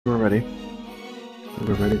We're ready.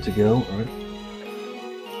 We're ready to go. All right.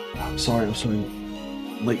 I'm sorry I'm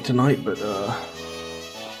starting late tonight, but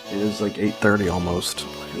it is like 8:30 almost.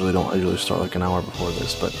 I usually start like an hour before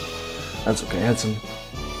this, but that's okay. I had some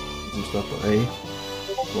stuff for A.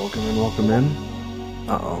 Welcome in, welcome in.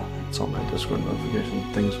 Uh-oh. It's on my Discord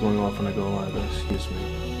notification. Things going off when I go live. Excuse me.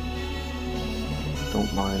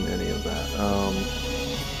 Don't mind any of that.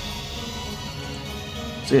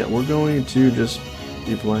 So yeah, we're going to just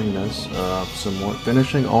be playing this some more,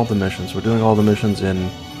 finishing all the missions. We're doing all the missions in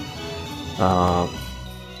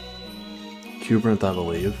Cubrinth, I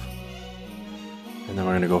believe, and then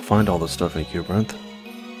we're gonna go find all the stuff in Cubrinth.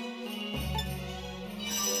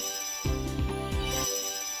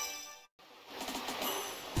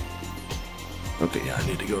 Okay, yeah, I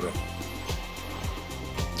need to go to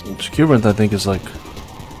Cubrinth. I think is like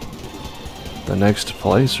the next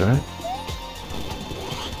place, right?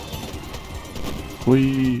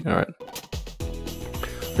 Alright.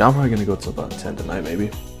 Yeah, I'm probably gonna go to about 10 tonight, maybe.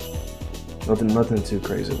 Nothing too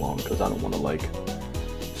crazy long, because I don't want to, like,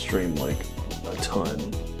 stream, like, a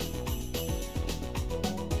ton.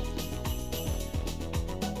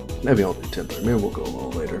 Maybe I'll do 10:30. Maybe we'll go a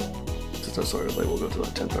little later. Since I started late, we'll go to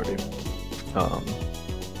about 10:30.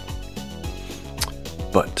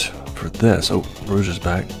 But, for this... Oh, Rouge is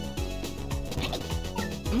back.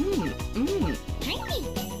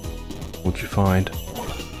 What'd you find?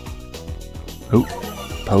 Oh,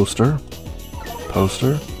 poster,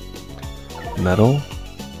 metal,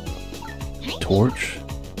 torch.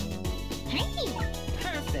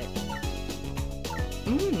 Perfect.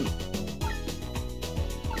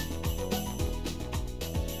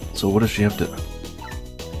 So what does she have to...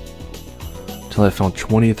 Till I found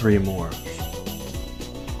 23 more.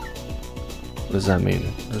 What does that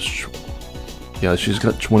mean? Yeah, she's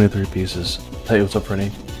got 23 pieces. Hey, what's up,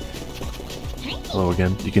 Rennie? Hello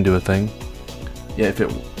again. You can do a thing. Yeah, if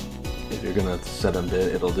you're gonna set a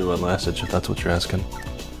bit, it'll do a message if that's what you're asking.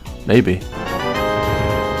 Maybe.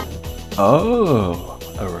 Oh,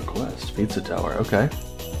 a request. Pizza Tower. Okay.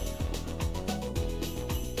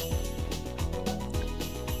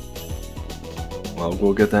 Well,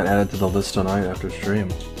 we'll get that added to the list tonight after stream.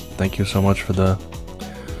 Thank you so much for the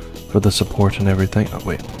support and everything. Oh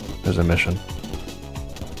wait, there's a mission.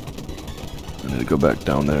 I need to go back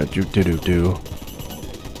down there. Do.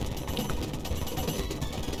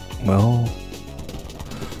 Well,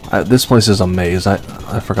 this place is a maze. I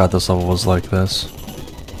forgot this level was like this.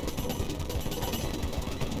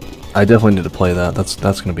 I definitely need to play that.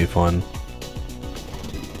 That's gonna be fun.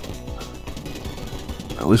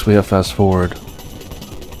 At least we have fast forward.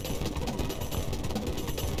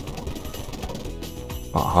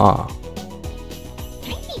 Aha.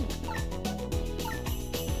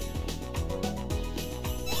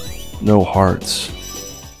 No hearts.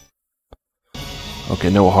 Okay,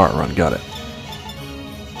 no heart run, got it.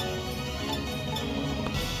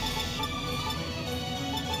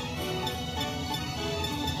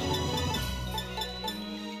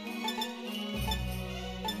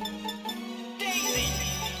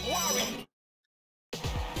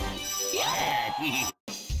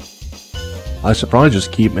 I should probably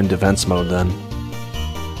just keep in defense mode then.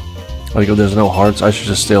 Like if there's no hearts, I should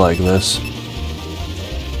just stay like this.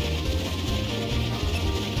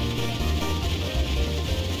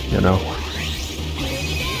 You know.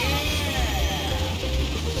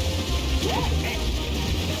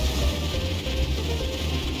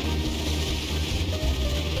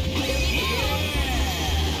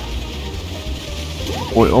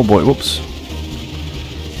 Oh boy, whoops.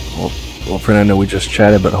 Well, friend, I know we just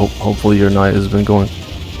chatted, but hopefully your night has been going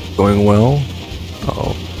well.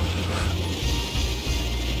 Uh-oh.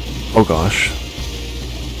 Oh gosh.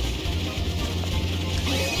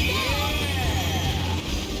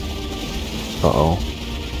 Uh-oh.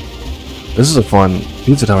 This is a fun...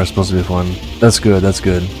 Pizza Tower is supposed to be fun. That's good, that's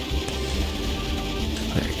good.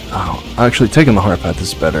 Oh, actually, taking the heart path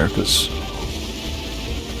is better, because...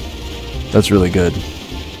 That's really good.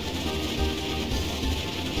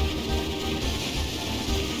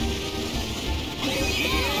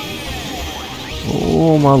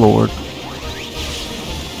 Oh my lord.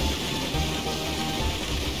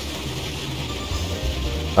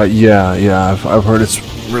 Yeah, I've heard it's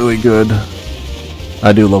really good.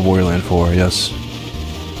 I do love Warrior Land 4, yes.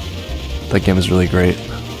 That game is really great.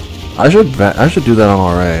 I should do that on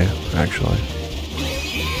RA, actually.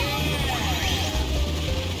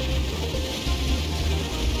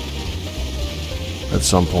 At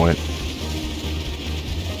some point.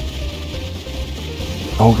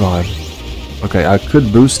 Oh god. Okay, I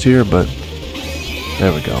could boost here, but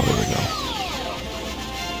there we go, there we go.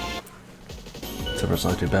 Except for it's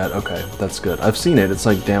not too bad. Okay, that's good. I've seen it. It's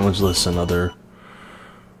like damageless and other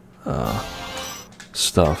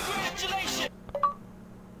stuff.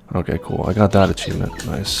 Okay, cool. I got that achievement.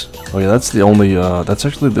 Nice. Oh yeah, that's the only that's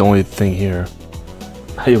actually the only thing here.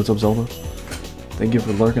 Hey, what's up, Zelda? Thank you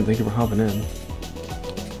for lurking, thank you for hopping in.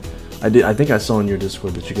 I think I saw in your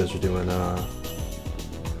Discord that you guys were doing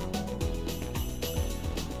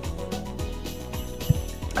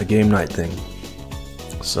a game night thing.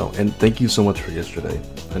 So, and thank you so much for yesterday.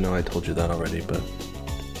 I know I told you that already, but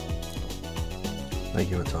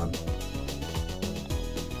thank you a ton.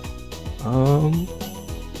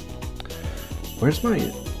 Where's my...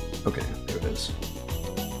 Okay, there it is.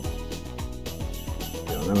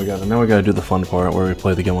 Yeah, now we gotta do the fun part where we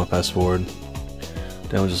play the game on fast forward.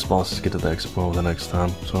 Damage the bosses, get to the exit point the next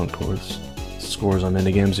time. So of course, scores on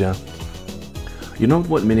minigames, yeah. You know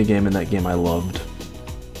what minigame in that game I loved?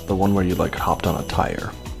 The one where you like hopped on a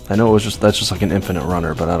tire. I know it was that's just like an infinite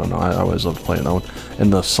runner, but I don't know. I always loved playing that one.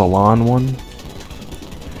 And the salon one.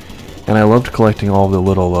 And I loved collecting all the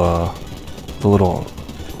little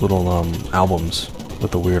albums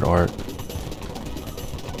with the weird art.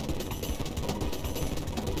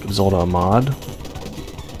 Give Zelda a mod.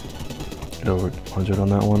 Get over 100 on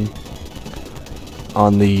that one.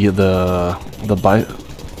 On the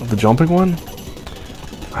jumping one,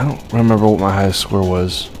 I don't remember what my highest score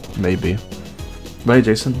was. Maybe. But hey,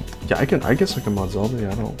 Jason. Yeah, I guess I can mod Zelda.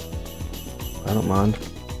 Yeah, I don't mind.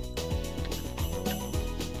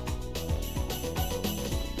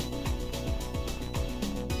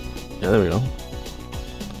 Yeah, there we go.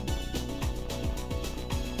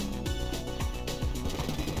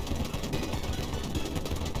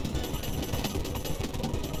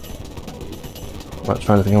 I'm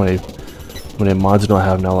trying to think how many mods do I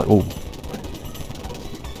have now. Like, oh,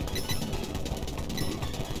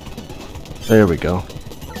 there we go.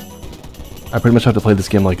 I pretty much have to play this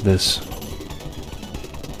game like this.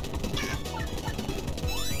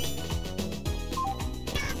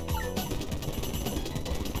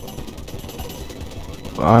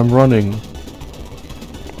 I'm running.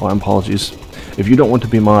 Oh, apologies. If you don't want to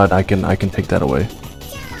be mod, I can take that away.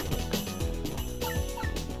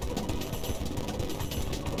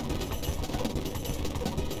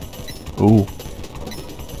 Ooh.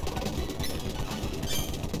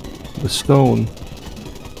 The stone.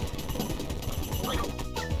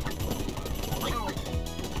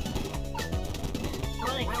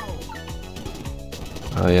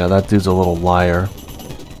 Oh yeah, that dude's a little liar.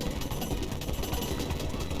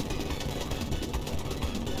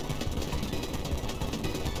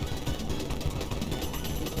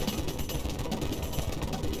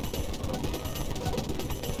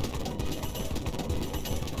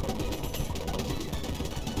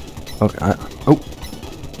 Okay, oh!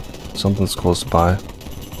 Something's close by.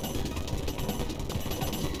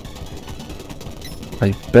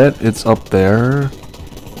 I bet it's up there.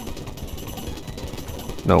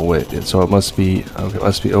 No, wait, so it must be... Okay, it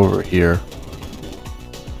must be over here.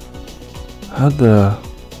 How'd the...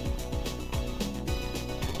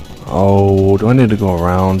 Oh, do I need to go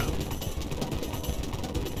around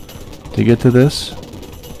to get to this?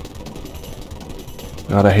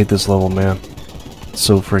 God, I hate this level, man. It's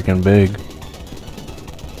so freaking big.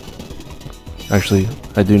 Actually,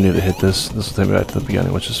 I do need to hit this. This will take me back to the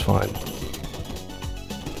beginning, which is fine.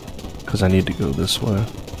 Because I need to go this way.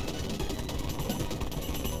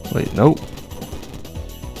 Wait, nope.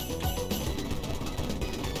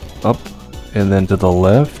 Up, and then to the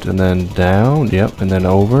left, and then down, yep, and then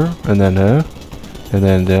over, and then down, and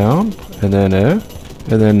then and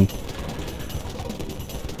then...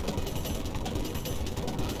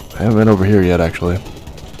 I haven't been over here yet, actually. So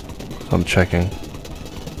I'm checking.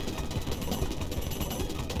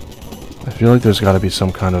 I feel like there's got to be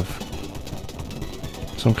some kind of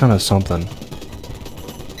something.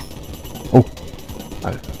 Oh,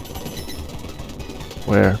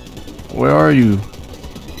 where are you?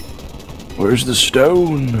 Where's the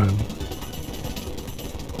stone?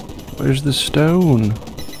 Where's the stone?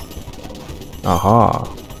 Aha.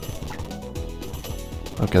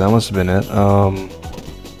 Okay, that must have been it.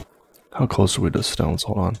 How close are we to stones?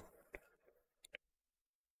 Hold on.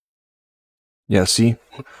 Yeah, see?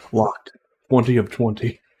 Locked. 20 of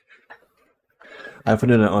 20. I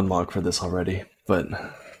put in an unlock for this already, but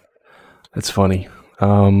it's funny.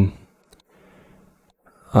 Three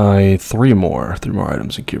more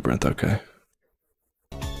items in Cuberinth, okay.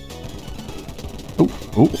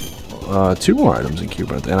 Two more items in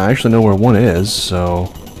Cuberinth, and I actually know where one is,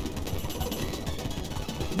 so...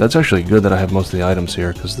 That's actually good that I have most of the items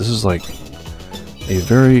here, because this is like a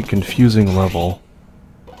very confusing level.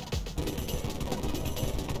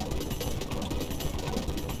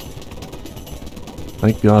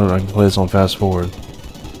 Thank God I can play this on fast forward.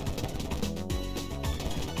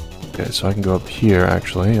 Okay, so I can go up here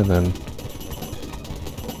actually, and then...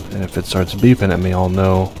 And if it starts beeping at me, I'll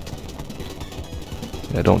know.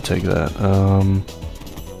 Yeah, don't take that.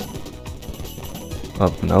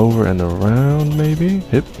 Up and over and around, maybe?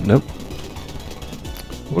 Hip? Nope.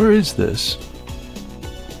 Where is this?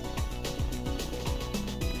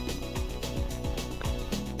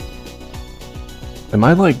 Am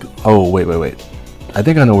I like... Oh, wait. I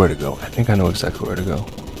think I know where to go. I think I know exactly where to go.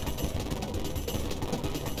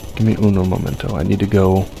 Give me uno momento. I need to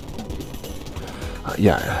go...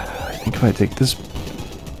 yeah, I think if I take this...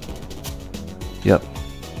 Yep.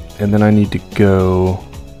 And then I need to go...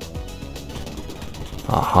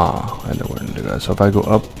 Aha, I know where to go. So if I go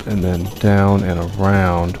up and then down and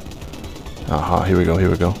around... Aha, here we go.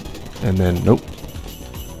 And then, nope.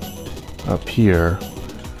 Up here...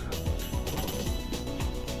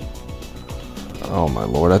 Oh my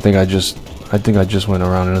lord, I think I just went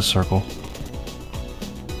around in a circle.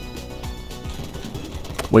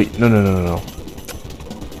 Wait, no.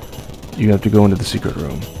 You have to go into the secret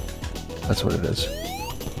room. That's what it is.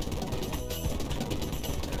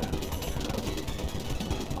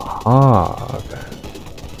 Ah, okay.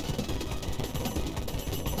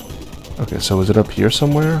 Okay, so is it up here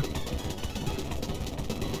somewhere?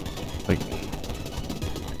 Like...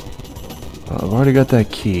 I've already got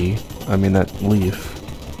that key. I mean, that leaf.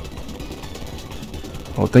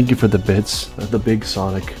 Oh, thank you for the bits. The big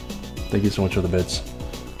Sonic. Thank you so much for the bits.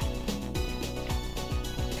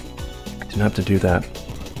 Didn't have to do that.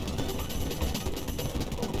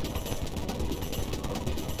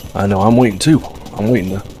 I know, I'm waiting too. I'm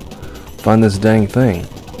waiting to find this dang thing.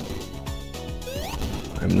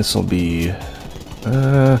 And this will be...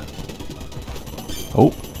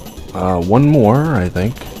 one more, I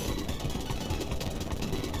think.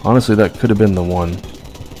 Honestly, that could have been the one.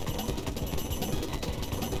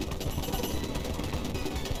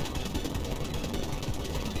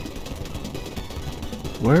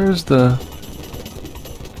 Where's the...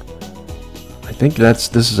 I think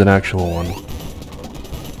this is an actual one.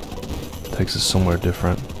 Takes us somewhere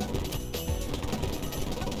different.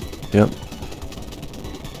 Yep.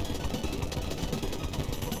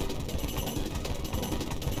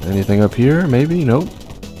 Anything up here? Maybe? Nope.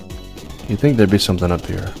 You'd think there'd be something up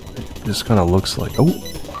here. It just kind of looks like... Oh!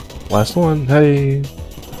 Last one! Hey!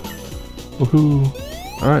 Woohoo!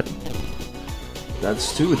 Alright.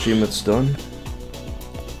 That's 2 achievements done.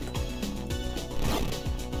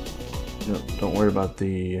 Yep, don't worry about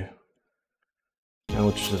the... Now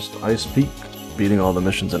it's just Ice Peak. Beating all the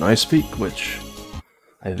missions in Ice Peak, which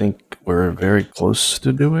I think we're very close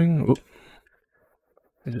to doing. Oop.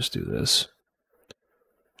 Let me just do this.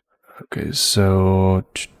 Okay, so...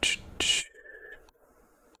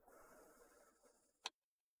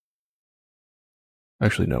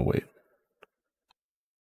 Actually, no, wait.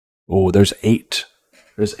 Oh, there's 8.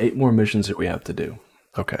 There's 8 more missions that we have to do.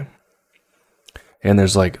 Okay. And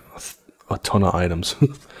there's like a ton of items.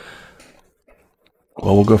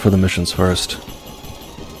 Well, we'll go for the missions first.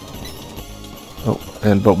 Oh,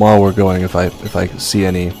 but while we're going, if I see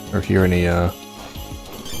any or hear any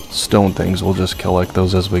stone things, we'll just collect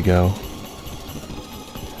those as we go.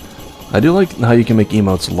 I do like how you can make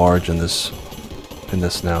emotes large in this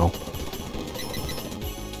now.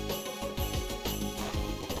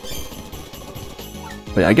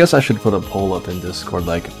 Wait, I guess I should put a poll up in Discord,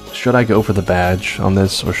 like, should I go for the badge on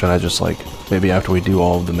this, or should I just, like, maybe after we do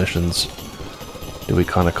all of the missions, do we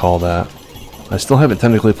kind of call that? I still haven't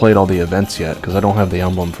technically played all the events yet, because I don't have the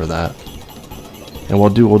emblem for that. And we'll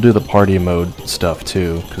do the party mode stuff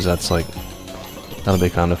too, because that's, like, that'll be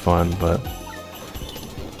kind of fun, but...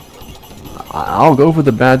 I'll go for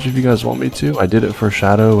the badge if you guys want me to. I did it for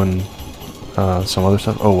Shadow and some other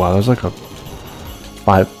stuff. Oh wow, there's like a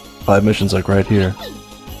five missions like right here.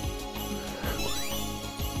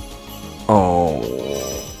 Oh,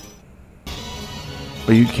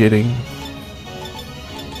 are you kidding?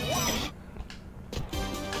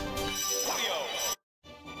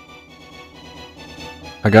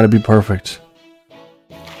 I gotta be perfect.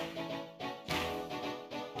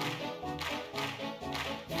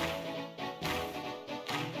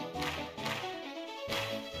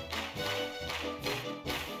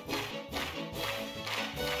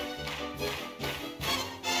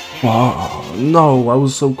 Oh, no, I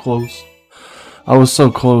was so close. I was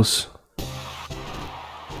so close.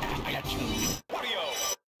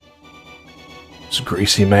 It's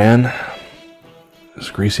Greasy Man.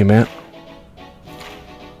 It's Greasy Man.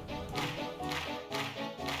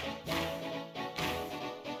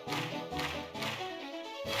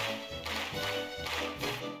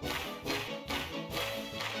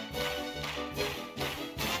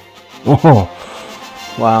 Oh,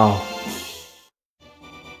 wow.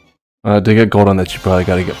 To get gold on that, you probably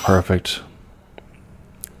gotta get perfect.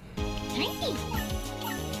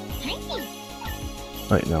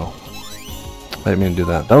 Wait, no. I didn't mean to do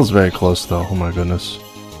that. That was very close, though. Oh my goodness.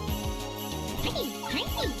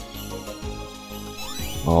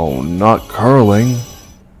 Oh, not curling.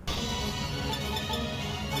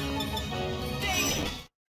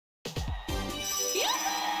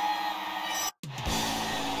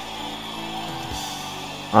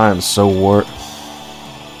 I am so warped.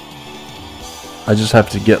 I just have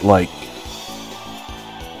to get like...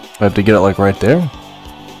 I have to get it like right there?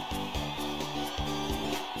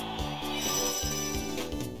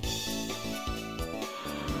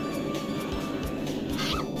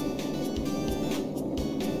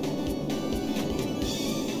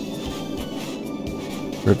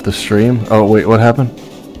 Rip the stream? Oh wait, what happened?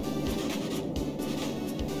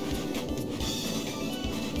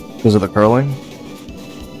 Because of the curling?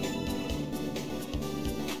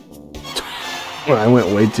 I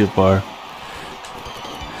went way too far.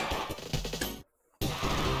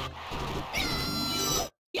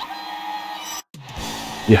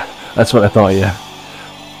 Yeah, that's what I thought, yeah.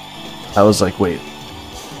 I was like, wait.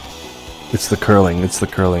 It's the curling,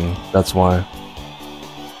 that's why.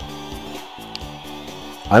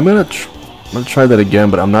 I'm gonna try that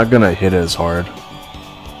again, but I'm not gonna hit it as hard.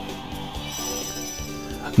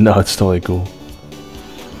 No, it's totally cool.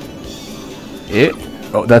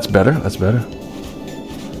 Oh, that's better, that's better.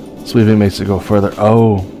 Sweeping makes it go further.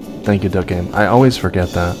 Oh, thank you, Duck Game. I always forget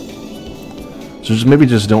that. So maybe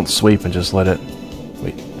just don't sweep and just let it...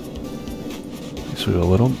 Wait. Sweep a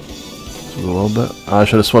little. Sweep a little bit. I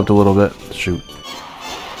should have swept a little bit. Shoot.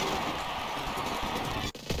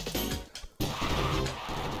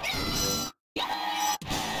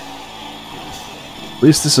 At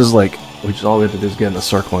least this is like... all we have to do is get in a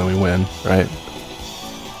circle and we win, right?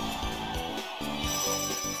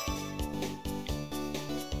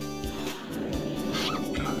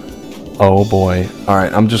 Oh boy.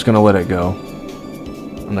 Alright, I'm just gonna let it go.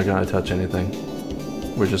 I'm not gonna touch anything.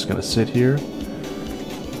 We're just gonna sit here.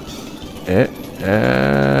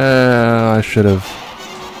 I should have...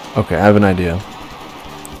 Okay, I have an idea.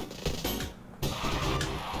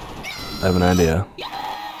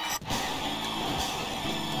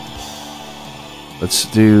 Let's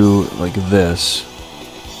do like this.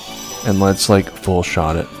 And let's like full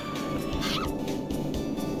shot it.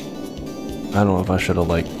 I don't know if I should have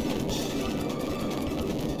like...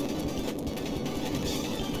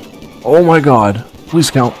 Oh my god! Please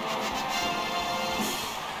count.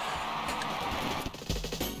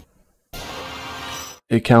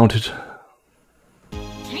 It counted.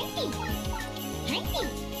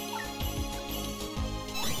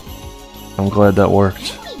 I'm glad that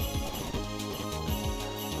worked.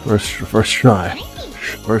 First try.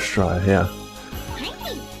 First try, yeah.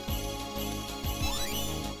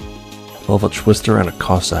 Love a Twister and a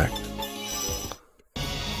Cossack.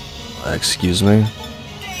 Excuse me?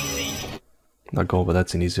 Not gold, but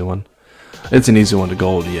that's an easy one. It's an easy one to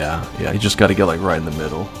gold, yeah. Yeah, you just gotta get like right in the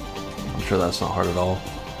middle. I'm sure that's not hard at all.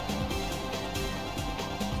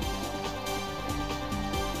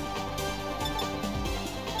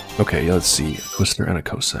 Okay, let's see. A Twister and a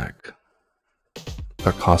Cossack.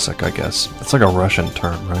 Or Cossack, I guess. It's like a Russian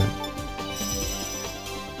term, right?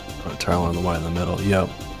 A tile on the white in the middle. Yep.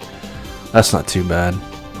 That's not too bad.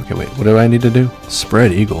 Okay, wait. What do I need to do?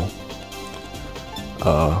 Spread eagle.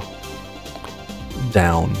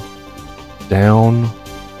 Down. Down.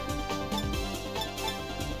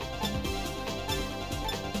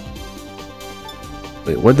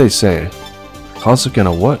 Wait, what'd they say? Cossack and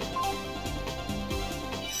a what?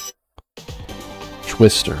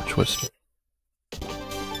 Twister.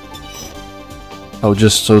 Oh,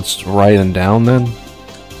 just so it's right and down then?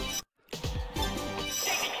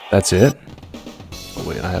 That's it? Oh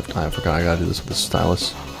wait, I forgot I gotta do this with the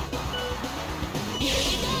stylus.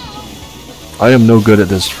 I am no good at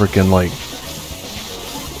this freaking like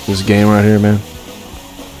this game right here, man.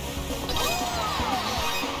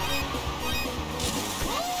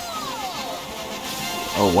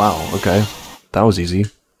 Oh wow, okay. That was easy.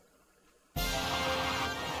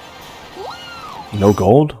 No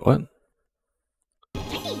gold? What?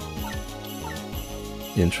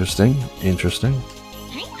 Interesting.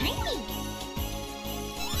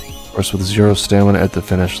 Course with 0 stamina at the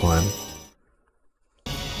finish line.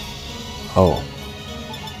 Oh.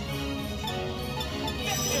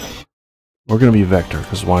 We're gonna be Vector,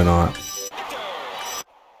 because why not?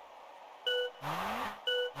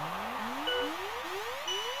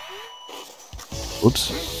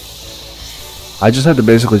 Oops. I just have to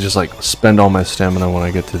basically just like spend all my stamina when I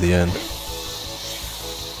get to the end.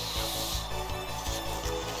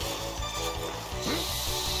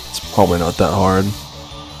 It's probably not that hard,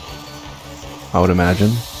 I would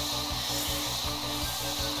imagine.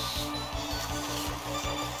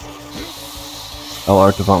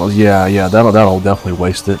 Yeah, that'll definitely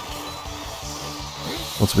waste it.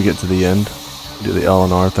 Once we get to the end, do the L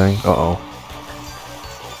and R thing. Uh-oh.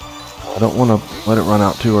 I don't want to let it run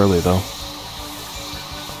out too early, though.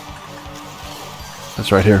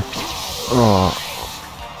 That's right here. Oh.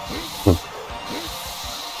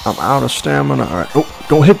 I'm out of stamina. Alright. Oh,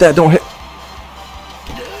 don't hit that. Don't hit.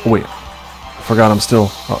 Oh, wait. I forgot I'm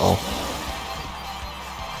still. Uh-oh.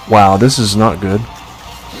 Wow, this is not good.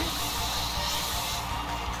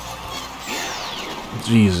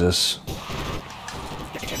 Jesus.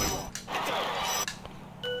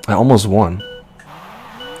 I almost won.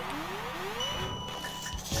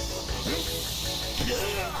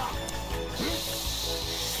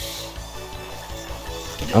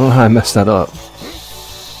 I don't know how I messed that up.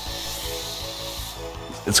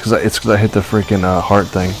 It's because I hit the freaking heart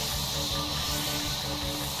thing.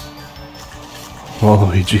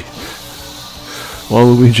 Waluigi.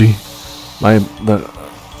 Waluigi.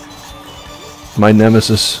 My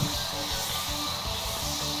nemesis.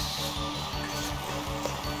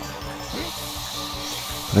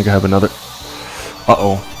 I think I have another.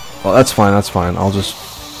 Uh-oh. Well, that's fine, that's fine. I'm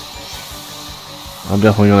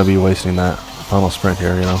definitely going to be wasting that final sprint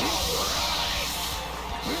here, you know.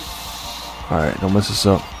 Alright, don't mess this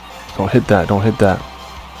up. Don't hit that, don't hit that.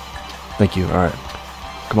 Thank you, alright.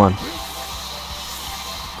 Come on.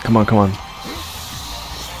 Come on, come on.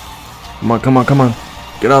 Come on, come on, come on.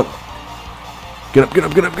 Get up. Get up, get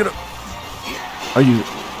up, get up, get up. Are you...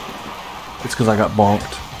 It's because I got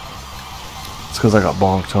bonked. It's because I got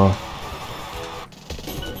bonked, huh?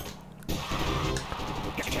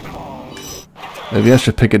 Maybe I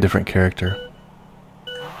should pick a different character.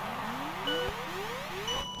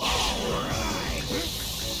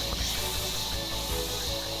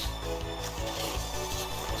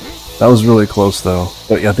 That was really close though.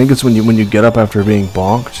 But yeah, I think it's when you get up after being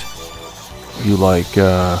bonked, you like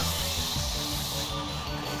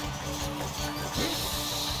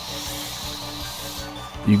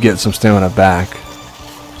you get some stamina back.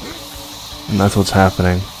 And that's what's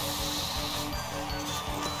happening.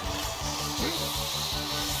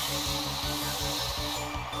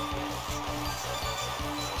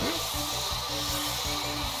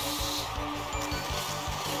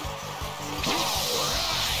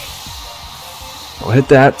 Don't hit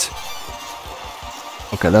that.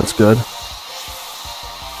 Okay, that's good.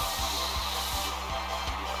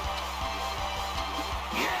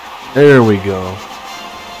 There we go.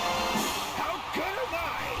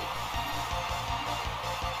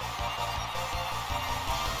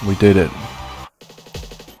 We did it.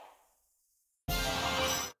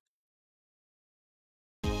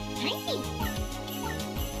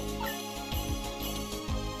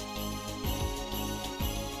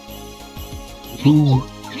 Ooh.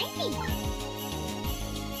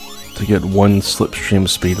 To get one slipstream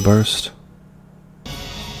speed burst.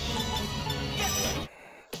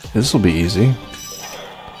 This will be easy.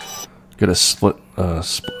 Get a split, a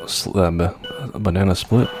banana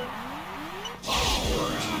split.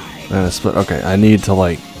 Banana split. Okay, I need to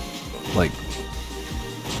like,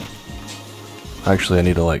 actually I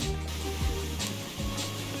need to like,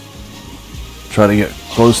 try to get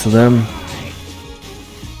close to them.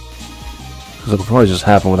 Because it'll probably just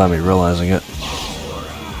happen without me realizing it.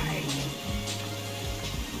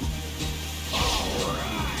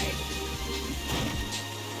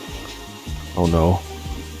 Oh no.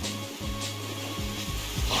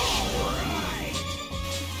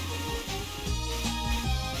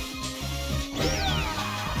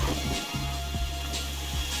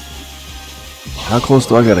 How close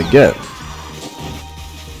do I gotta get?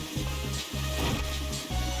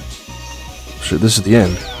 Shit, this is the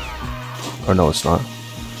end. Or no, it's not.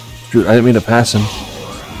 Dude, I didn't mean to pass him.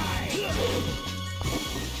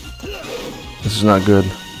 This is not good.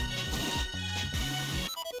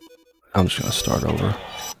 I'm just gonna start over.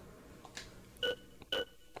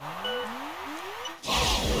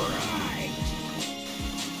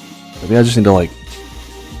 Maybe I just need to like...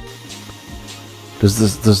 Does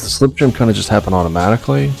the slip jump kind of just happen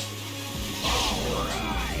automatically?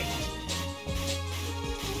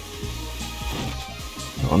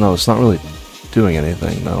 Oh no, it's not really doing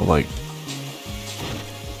anything though, like...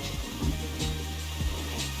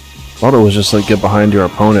 I thought it was just like get behind your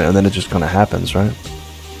opponent and then it just kind of happens, right?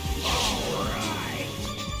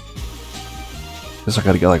 Guess I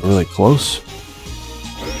gotta get like really close.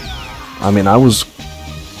 I mean, I was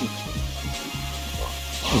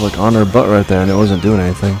like on her butt right there and it wasn't doing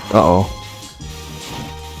anything. Uh-oh.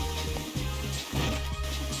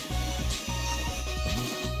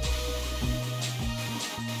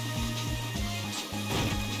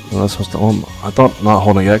 Well, that's supposed to, I thought not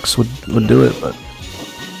holding X would do it, but...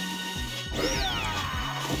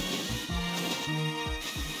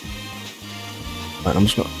 Alright, I'm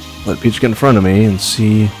just gonna let Peach get in front of me and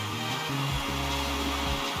see...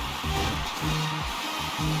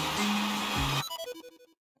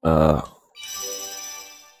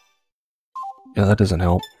 Yeah, that doesn't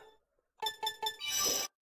help.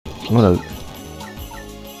 I'm gonna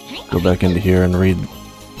go back into here and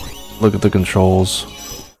look at the controls.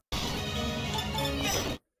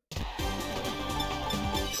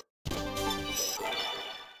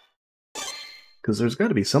 Because there's got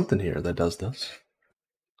to be something here that does this.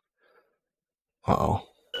 Uh-oh.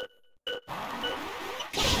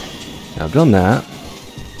 Yeah, I've done that.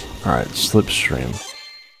 Alright, slipstream.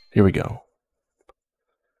 Here we go.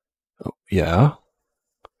 Oh, yeah.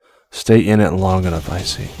 Stay in it long enough, I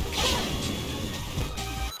see.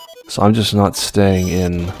 So I'm just not staying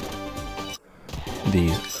in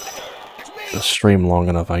the stream long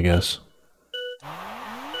enough, I guess.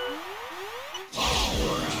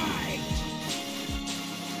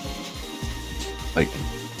 Like...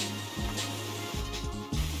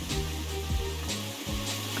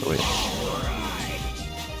 Wait.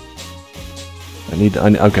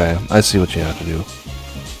 Okay, I see what you have to do.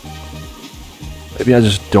 Maybe I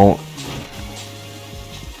just don't...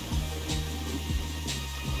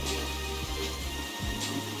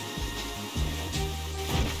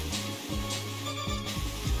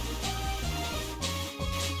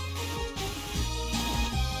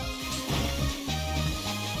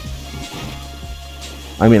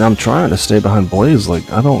 I mean, I'm trying to stay behind Blaze,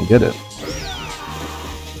 like, I don't get it.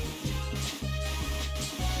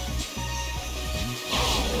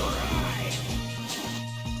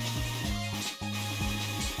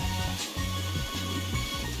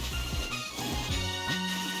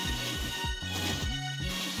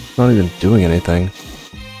 Not even doing anything.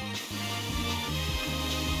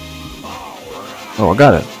 Oh, I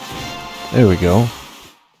got it. There we go.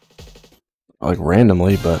 Like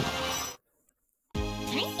randomly, but...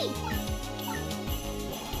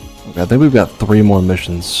 Okay, I think we've got 3 more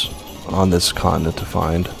missions on this continent to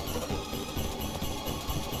find.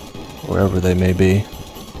 Wherever they may be.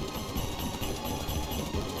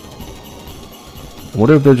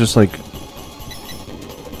 What if they're just like...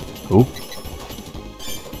 Ooh.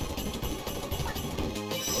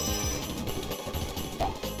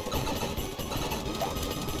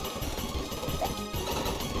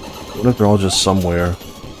 What if they're all just somewhere,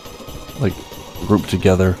 like, grouped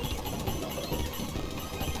together?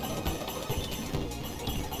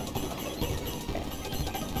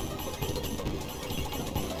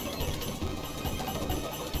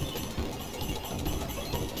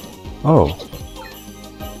 Oh.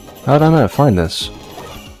 How did I not find this?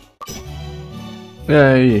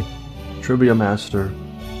 Yay! Trivia Master.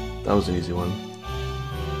 That was an easy one.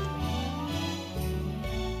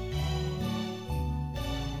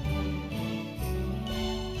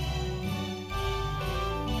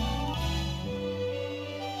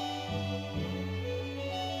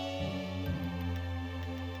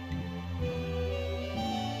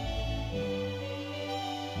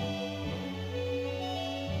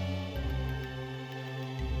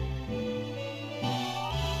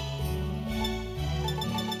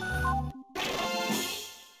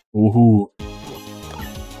 Woohoo.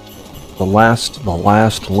 The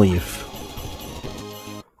last leaf.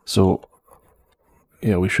 So,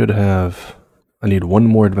 yeah, we should have... I need 1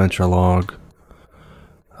 more adventure log.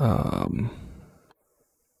 Yeah,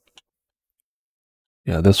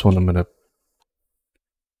 this one I'm gonna...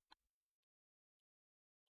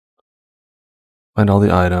 find all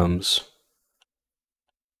the items.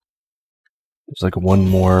 There's like 1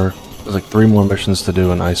 more... There's like 3 more missions to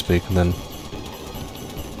do in Ice Peak, and then...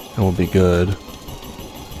 we'll be good.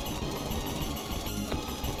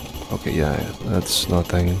 Okay, yeah, that's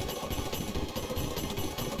nothing.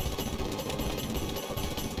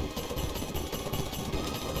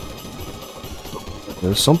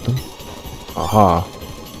 There's something. Aha.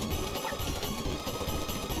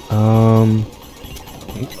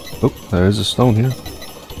 Oh, there's a stone here.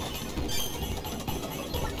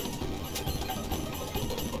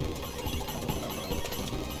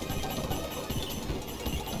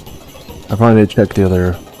 I probably need to check the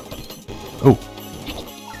other... Oh.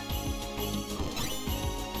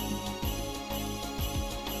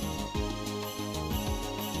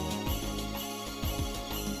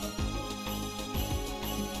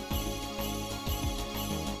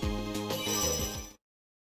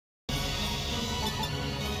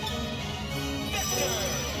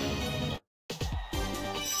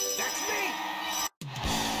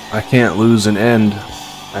 I can't lose an end.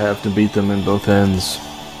 I have to beat them in both ends.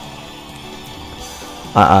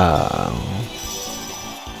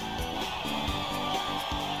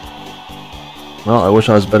 Well, I wish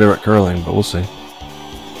I was better at curling, but we'll see.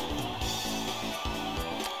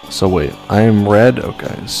 So wait, I am red?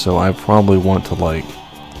 Okay, so I probably want to, like,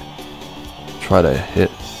 try to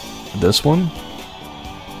hit this one?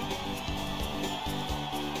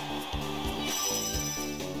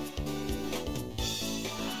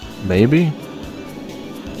 Maybe?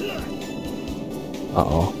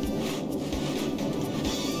 Uh-oh.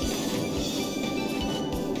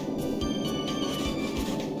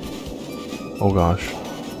 Oh gosh.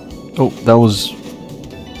 Oh, that was...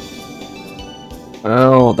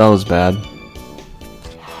 Oh, that was bad.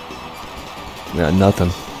 Yeah,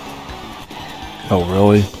 nothing. Oh,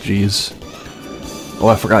 really? Jeez. Oh,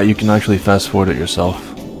 I forgot you can actually fast forward it yourself.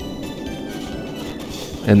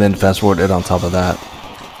 And then fast forward it on top of that.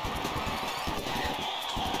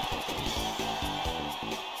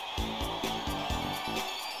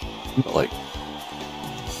 Like...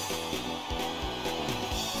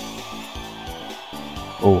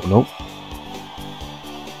 Oh, nope.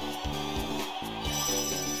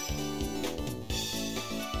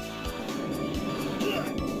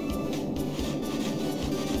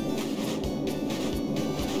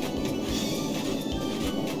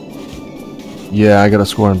 Yeah, I gotta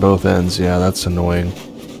score on both ends. Yeah, that's annoying.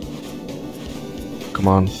 Come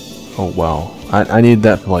on. Oh, wow. I need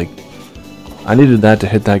that to, like... I needed that to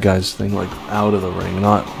hit that guy's thing, like, out of the ring,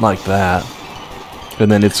 not like that. And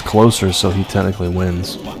then it's closer, so he technically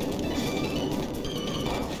wins.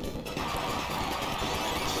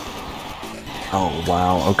 Oh,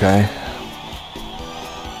 wow, okay.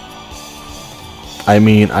 I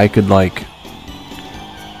mean, I could, like...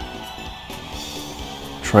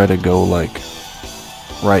 try to go, like...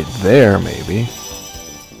 right there, maybe.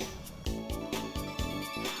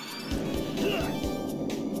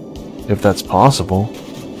 If that's possible.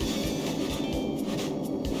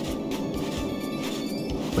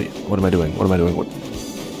 Wait, what am I doing? What am I doing? What?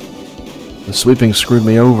 The sweeping screwed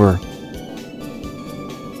me over.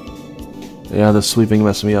 Yeah, the sweeping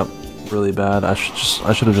messed me up really bad. I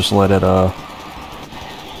should have just let it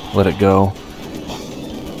go.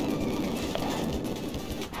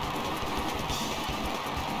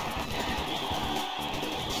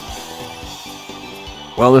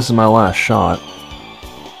 Well, this is my last shot.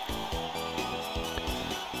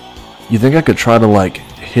 You think I could try to, like,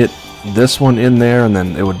 hit this one in there and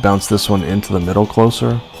then it would bounce this one into the middle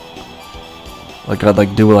closer? Like, I'd,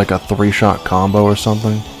 like, do, like, a 3-shot combo or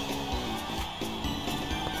something?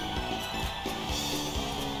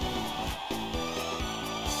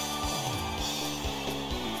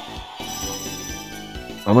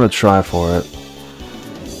 I'm gonna try for it.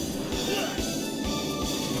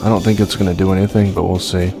 I don't think it's gonna do anything, but we'll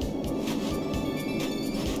see.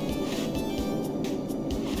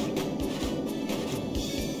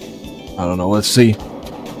 I don't know, let's see.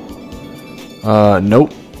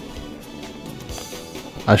 Nope.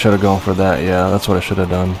 I should have gone for that, yeah, that's what I should have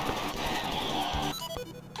done.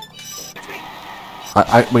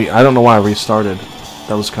 Wait, I don't know why I restarted.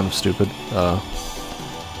 That was kind of stupid.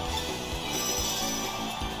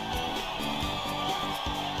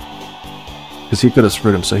 Because he could have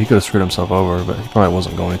screwed himself over, but he probably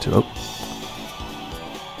wasn't going to. Oh.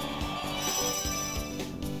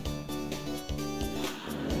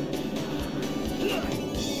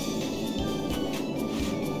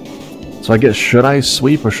 So I guess, should I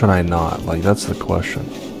sweep or should I not? Like, that's the question.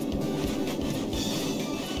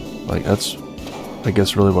 Like, that's, I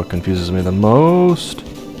guess, really what confuses me the most.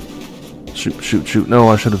 Shoot, shoot, shoot. No,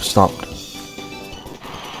 I should have stopped.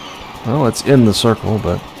 Well, it's in the circle,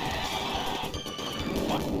 but...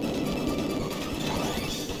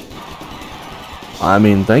 I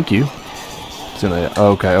mean, thank you.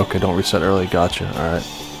 Okay, okay, don't reset early. Gotcha, alright.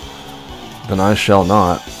 Then I shall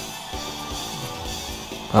not.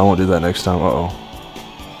 I won't do that next time. Uh-oh.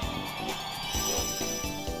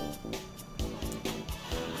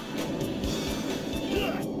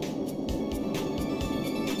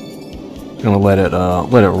 Gonna let it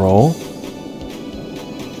roll.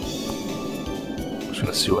 Just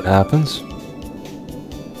gonna see what happens.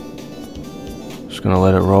 Just gonna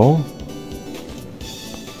let it roll.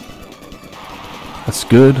 That's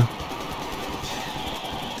good.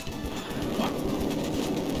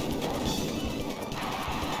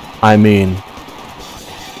 I mean...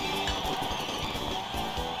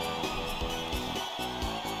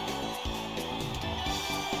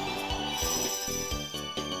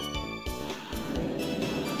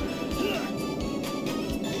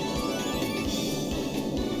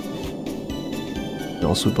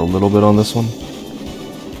 I'll sweep a little bit on this one.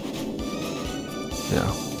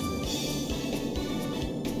 Yeah.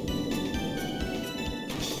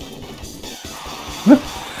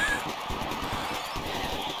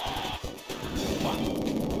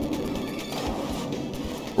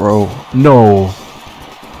 Bro, no.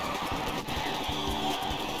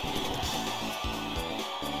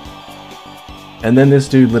 And then this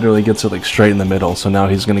dude literally gets it like straight in the middle, so now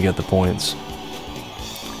he's gonna get the points.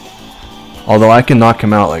 Although I can knock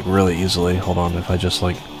him out like really easily. Hold on, if I just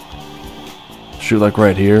like shoot like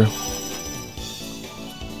right here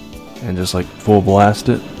and just like full blast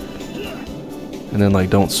it, and then like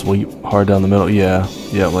don't sweep hard down the middle. Yeah,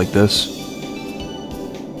 like this.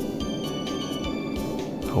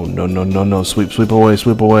 Oh no no no no! Sweep away,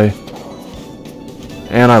 sweep away.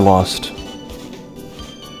 And I lost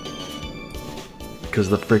because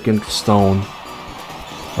the freaking stone.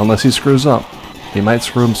 Unless he screws up, he might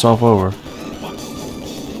screw himself over.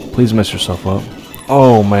 Please mess yourself up.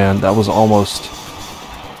 Oh man, that was almost.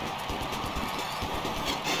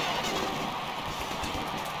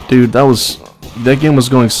 Dude, that game was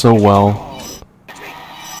going so well.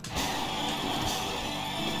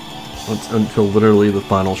 Until literally the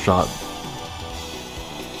final shot.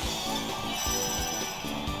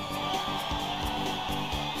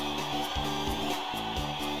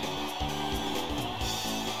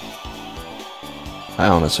 I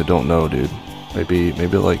honestly don't know, dude. Maybe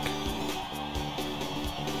like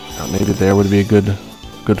maybe there would be a good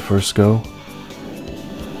first go.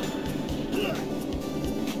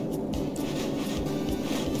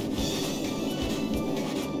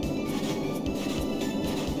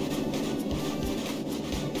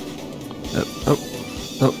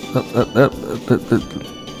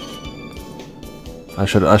 I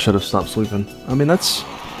should have stopped sweeping. I mean that's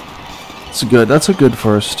a good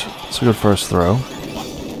first throw.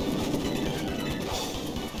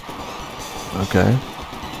 Okay.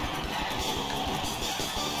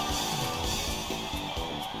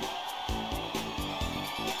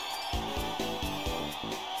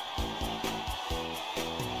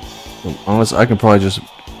 Honestly, I can probably just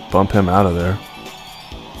bump him out of there.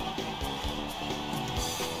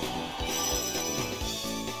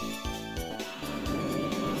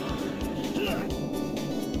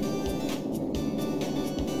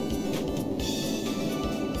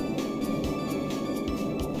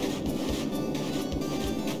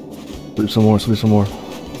 Sweep some more.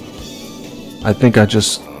 I think I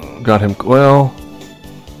just got him. Well.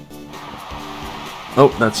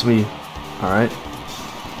 Oh, that's me. Alright.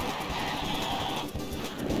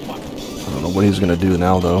 I don't know what he's gonna do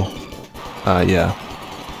now, though. Yeah.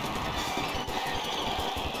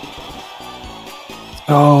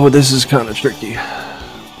 Oh, this is kind of tricky.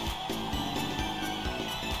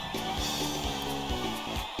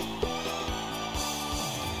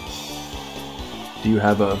 Do you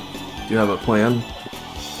have a plan?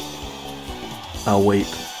 I'll wait.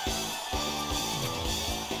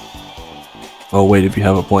 I'll wait if you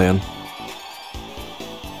have a plan.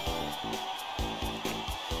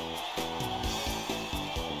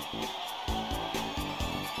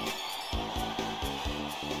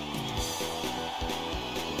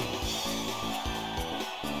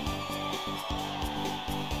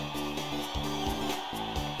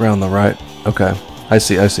 Around the right. Okay. I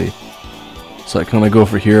see. So I kind of go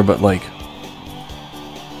for here, but like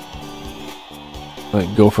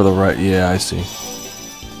go for the right. Yeah, I see.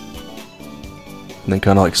 And then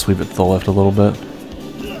kind of like sweep it to the left a little bit.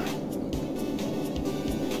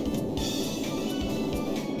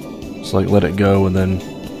 Just like let it go and then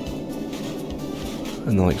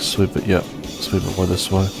like sweep it. Yep, sweep it more this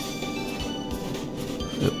way.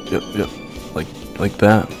 Yep. Like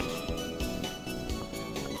that.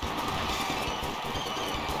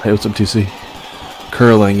 Hey, what's up, TC?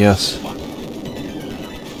 Curling, yes.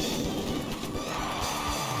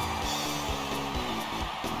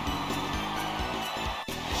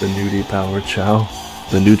 The nudie power chow.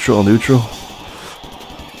 The neutral.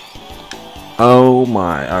 Oh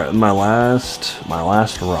my! All right, my last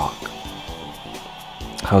rock.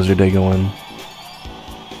 How's your day going?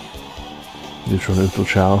 Neutral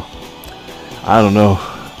chow. I don't know.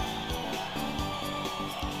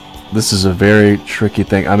 This is a very tricky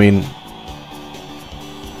thing. I mean,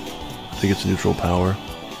 I think it's neutral power.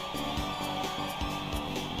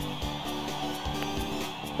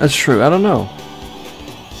 That's true. I don't know.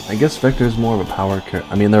 I guess Vector is more of a power character.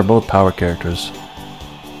 I mean, they're both power characters.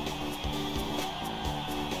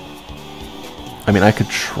 I mean, I could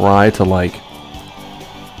try to like...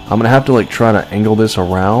 I'm gonna have to like try to angle this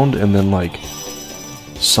around and then like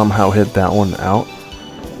somehow hit that one out.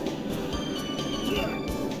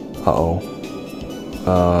 Uh-oh.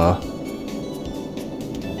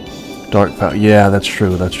 Dark power. Yeah, that's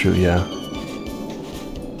true. That's true. Yeah.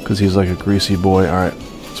 Because he's like a greasy boy. All right.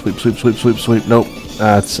 Sweep, sweep, sweep, sweep, sweep. Nope.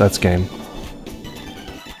 That's game.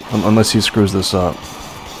 Unless he screws this up.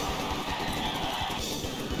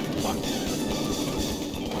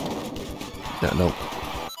 Yeah, nope.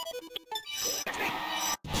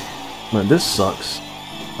 Man, this sucks.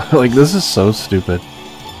 Like, this is so stupid.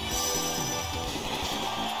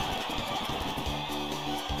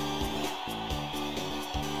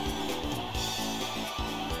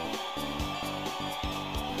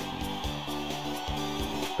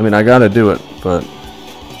 I mean, I gotta do it, but...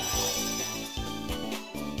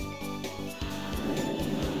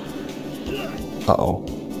 Uh-oh.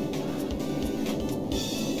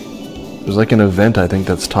 There's like an event, I think,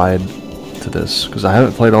 that's tied to this. Because I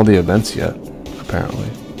haven't played all the events yet, apparently.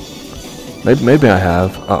 Maybe I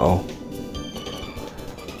have. Uh-oh.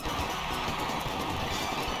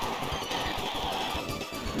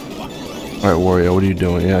 Alright, Wario, what are you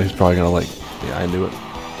doing? Yeah, he's probably gonna like... Yeah, I knew it.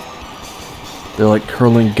 They're like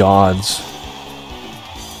curling gods.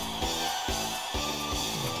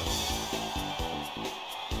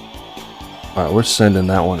 Alright, we're sending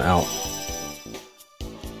that one out.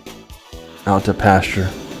 Out to pasture.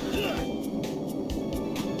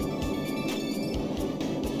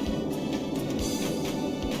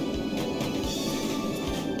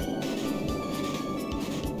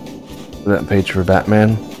 That page for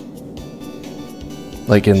Batman?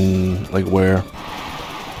 Like in... like where?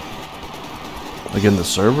 Like in the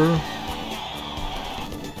server?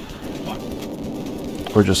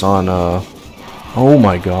 Or just on, oh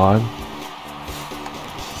my god.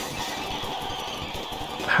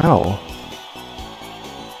 How?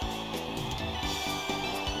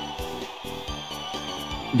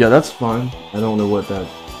 Yeah, that's fine. I don't know what that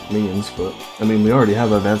means, but... I mean, we already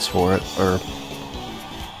have events for it, or...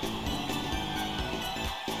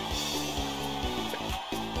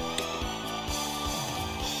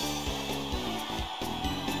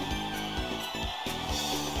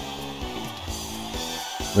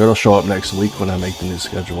 It'll show up next week when I make the new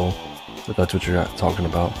schedule, if that's what you're talking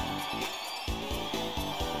about.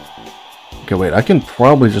 Okay, wait, I can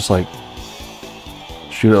probably just like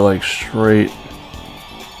shoot it like straight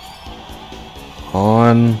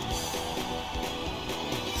on.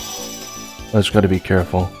 I just gotta be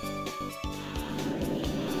careful.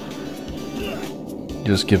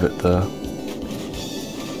 Just give it the...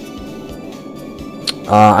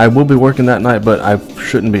 I will be working that night, but I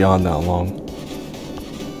shouldn't be on that long.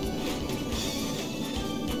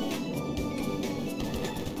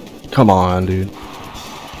 Come on, dude.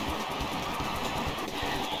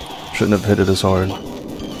 Shouldn't have hit it as hard.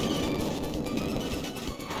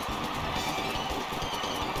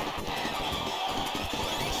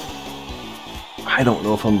 I don't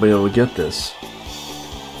know if I'm gonna be able to get this.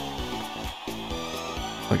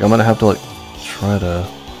 Like, I'm gonna have to, like, try to...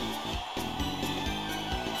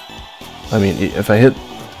 I mean, if I hit...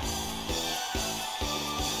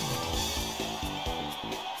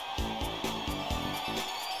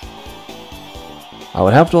 I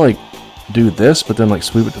would have to, like, do this, but then, like,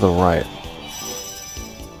 sweep it to the right.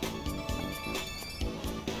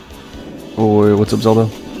 Oh, wait, what's up, Zelda?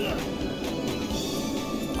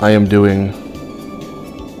 I am doing...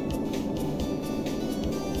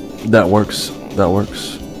 That works. That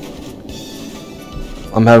works.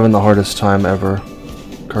 I'm having the hardest time ever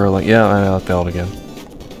curling. Yeah, I failed again.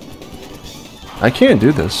 I can't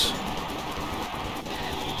do this.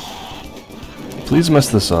 Please mess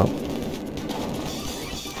this up.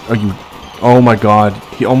 Are you... Oh my god.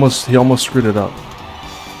 He almost screwed it up.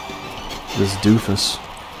 This doofus.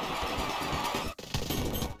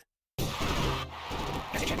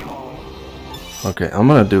 Okay, I'm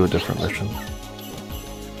gonna do a different mission.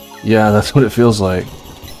 Yeah, that's what it feels like.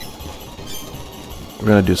 We're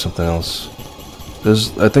gonna do something else.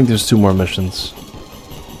 I think there's 2 more missions.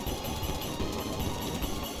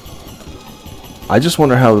 I just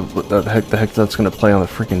wonder how the heck that's gonna play on the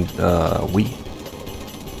freaking Wii.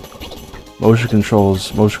 Motion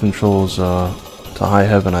controls to high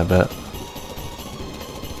heaven, I bet.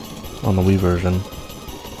 On the Wii version.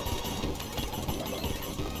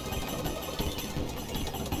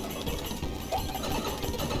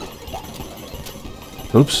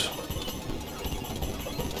 Oops.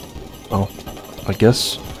 Oh, I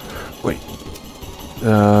guess. Wait.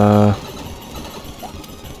 Oh,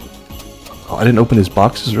 I didn't open his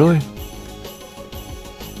boxes, really?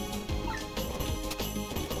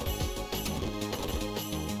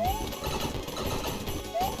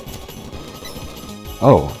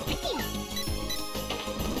 Oh.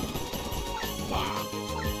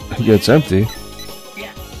 Yeah, it's empty.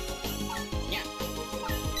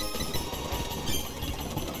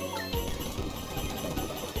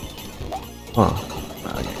 Huh.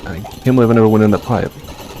 I can't believe I never went in that pipe.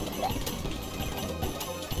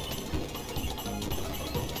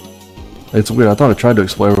 It's weird, I thought I tried to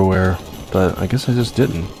explore everywhere, but I guess I just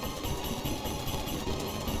didn't.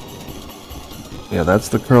 Yeah, that's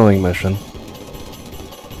the curling mission.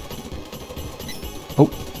 Oh.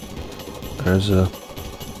 There's a...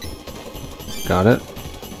 Got it.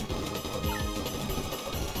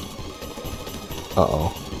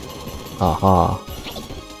 Uh-oh. Aha.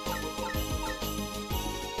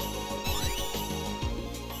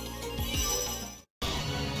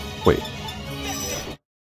 Wait.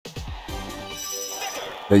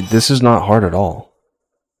 Hey, this is not hard at all.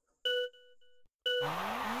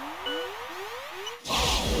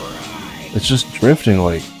 It's just drifting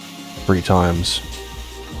like 3 times.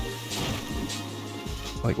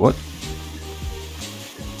 Like what?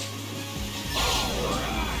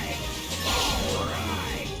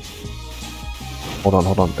 Hold on,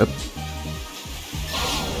 hold on. Yep.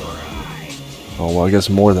 Oh, well, I guess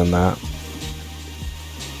more than that.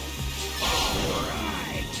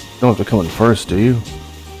 You don't have to come in first, do you?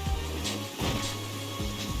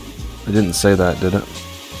 I didn't say that, did it?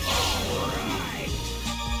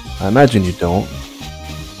 I imagine you don't.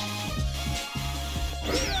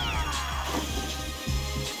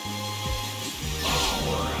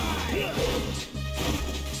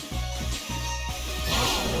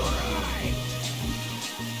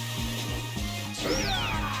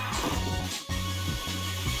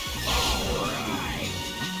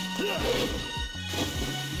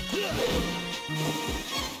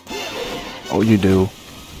 Oh, you do.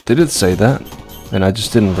 Did it say that? And I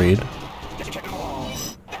just didn't read.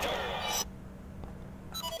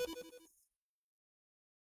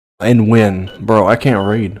 And when? Bro, I can't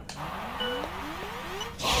read.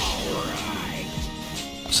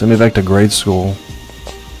 Send me back to grade school.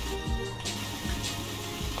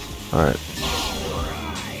 Alright.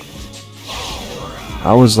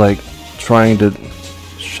 I was like trying to...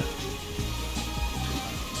 Shit.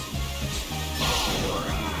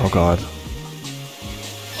 Oh god.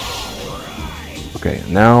 Okay,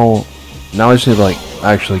 now I just need to like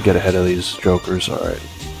actually get ahead of these jokers. Alright.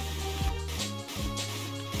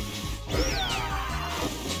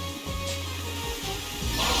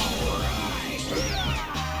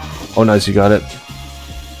 Oh nice, you got it.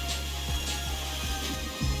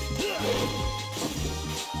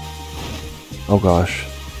 Oh gosh.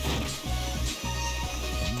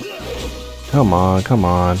 Come on, come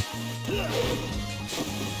on.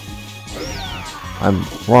 I'm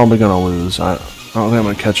probably gonna lose. I don't think I'm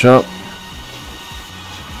gonna catch up.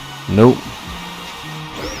 Nope.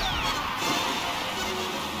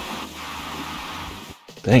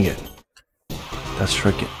 Dang it. That's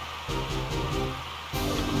tricky.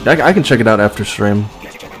 I can check it out after stream.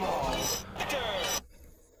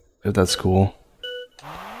 If that's cool.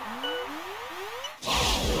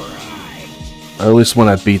 Or at least when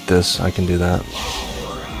I beat this, I can do that.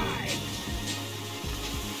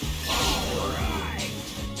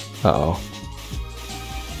 Uh-oh.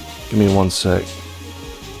 Give me 1 sec.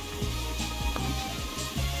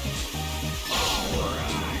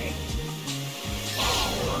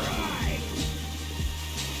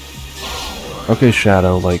 Okay,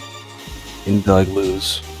 Shadow, like, you need to, like,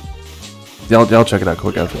 lose. Yeah, I'll check it out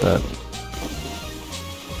quick after that.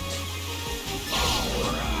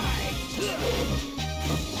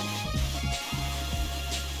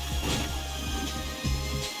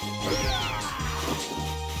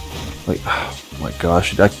 Like, oh my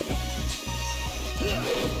gosh,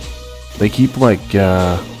 they keep like,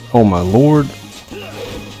 oh my lord.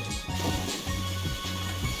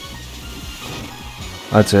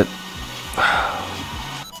 That's it.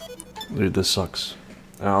 Dude, this sucks.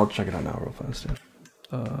 I'll check it out now real fast.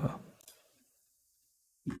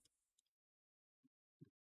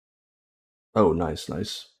 Oh, nice,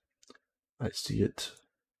 nice. I see it.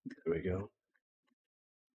 There we go.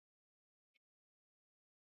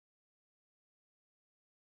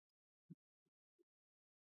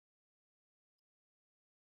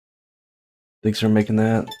 Thanks for making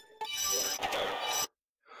that.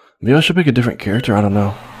 Maybe I should pick a different character, I don't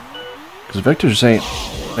know. Because Vector just ain't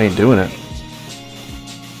doing it.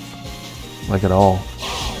 Like at all.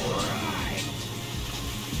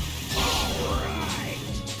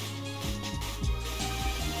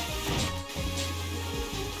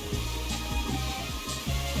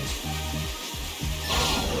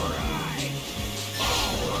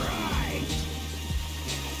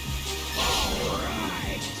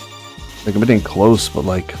 Like, I'm getting close, but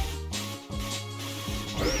like...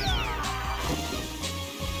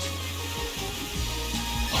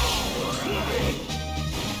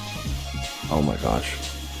 Oh my gosh.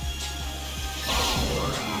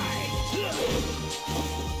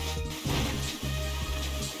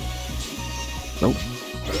 Nope.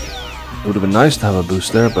 It would have been nice to have a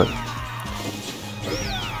boost there, but...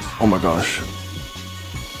 Oh my gosh.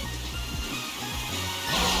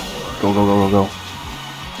 Go, go, go, go, go.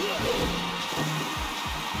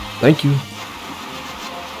 Thank you.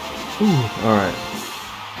 Ooh, alright.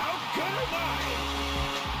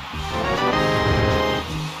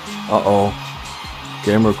 Uh-oh.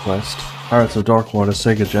 Game request. Pirates of Dark Water,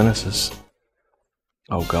 Sega Genesis.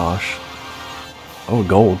 Oh gosh. Oh,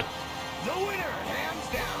 gold.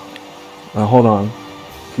 Hold on.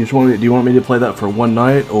 Do you want me to play that for one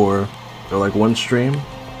night or like one stream?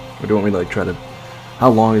 Or do you want me to like try to... How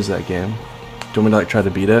long is that game? Do you want me to like try to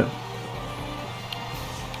beat it?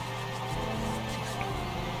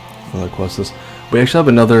 I'll request this. We actually have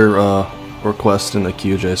another request in the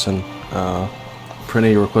queue, Jason.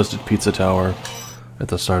 Prinny requested Pizza Tower at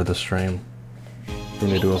the start of the stream. We're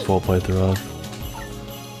gonna do a full playthrough of.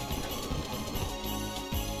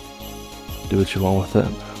 Do what you want with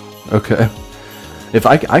it. Okay. If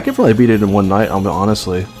I could probably beat it in one night,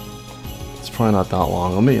 honestly. It's probably not that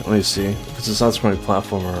long. Let me see. If it's a side-scrolling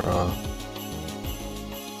platformer,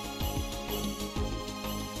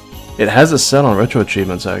 it has a set on retro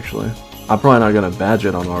achievements, actually. I'm probably not gonna badge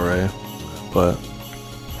it on RA, but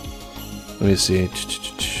let me see.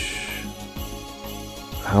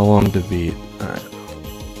 How long to beat? Alright.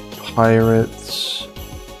 Pirates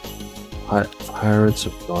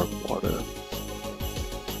of Dark Water.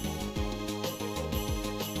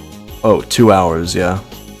 Oh, 2 hours, yeah.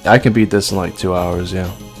 I can beat this in like 2 hours,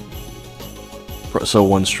 yeah. So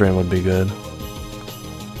one stream would be good.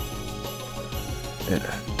 It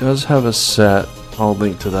does have a set. I'll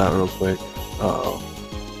link to that real quick. Uh-oh.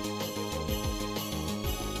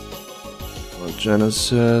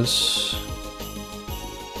 Genesis.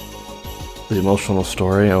 The emotional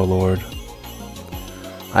story, oh lord.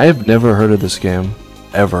 I have never heard of this game.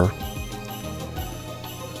 Ever.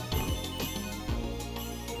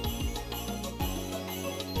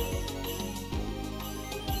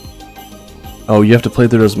 Oh, you have to play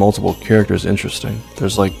through as multiple characters. Interesting.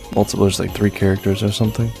 There's like 3 characters or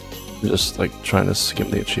something. I'm just like trying to skim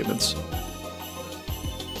the achievements.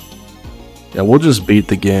 Yeah, we'll just beat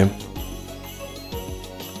the game.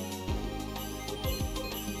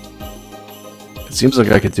 It seems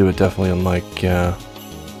like I could do it definitely in like a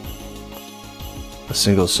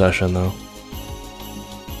single session though.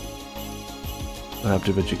 I have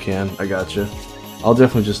to, but you can. I gotcha. I'll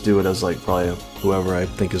definitely just do it as like probably whoever I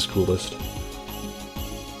think is coolest.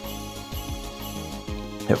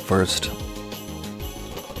 At first.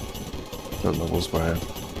 What levels do I have?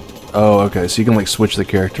 Oh, okay. So you can like switch the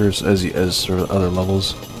characters as sort of other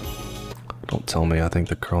levels. Don't tell me. I think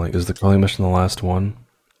the curling mission the last one.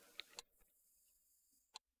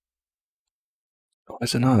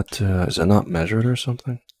 Is it not measured or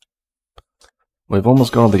something? We've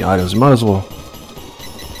almost got all the items. We might as well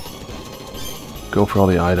go for all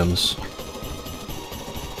the items.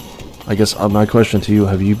 I guess my question to you: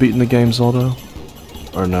 have you beaten the game, Zelda?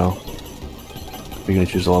 Or no? You're gonna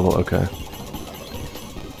choose a level? Okay.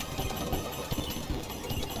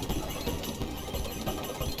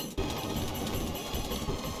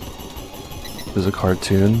 There's a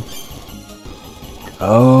cartoon.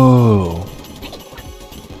 Oh.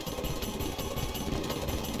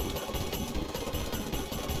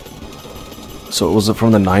 So was it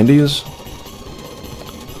from the 90s?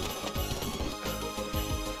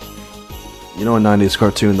 You know, a 90s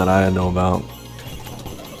cartoon that I know about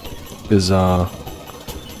is or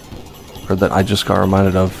that I just got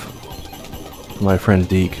reminded of from my friend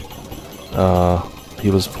Deke. He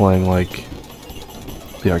was playing like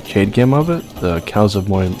the arcade game of it, the Cows of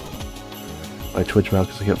Morning, by Twitch Mouth,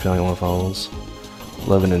 because I kept feeling I want to follows.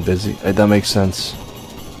 Living and busy. That makes sense.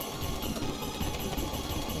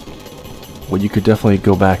 Well, you could definitely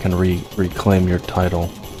go back and reclaim your title,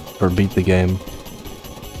 or beat the game.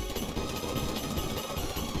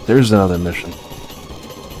 There's another mission.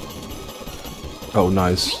 Oh,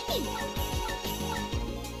 nice.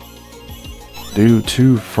 Do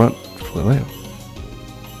 2 front flip. Wait.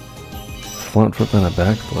 Front flip and a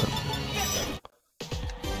back flip.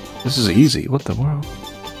 This is easy. What the world?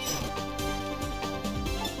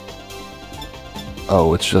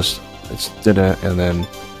 Oh, it's did it and then.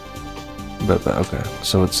 But okay,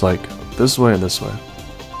 so it's like this way and this way.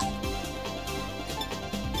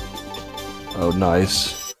 Oh,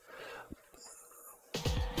 nice.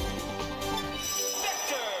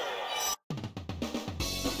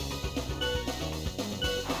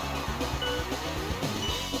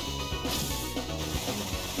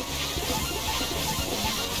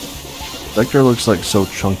 Vector looks like so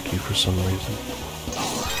chunky for some reason.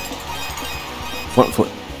 Front foot.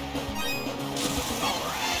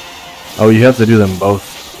 Oh, you have to do them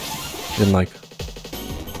both in like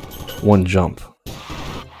one jump.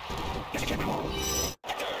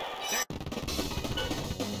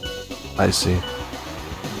 I see.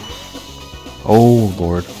 Oh,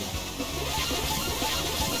 Lord.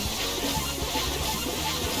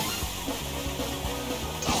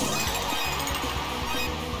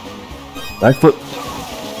 Backflip.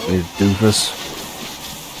 You doofus.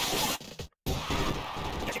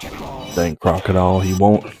 Dang crocodile, he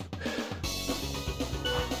won't.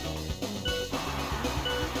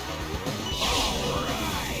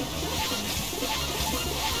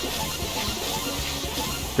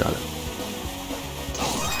 Got it.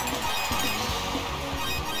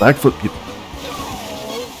 Backflip.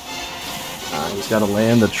 He's got to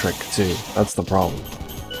land the trick too. That's the problem.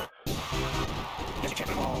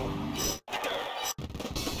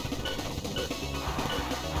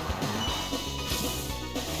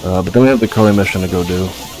 But then we have the Cody mission to go do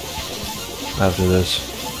after this.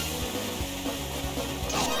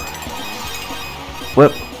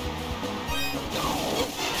 Flip.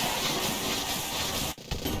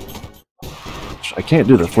 I can't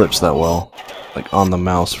do the flips that well, like on the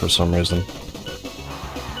mouse for some reason.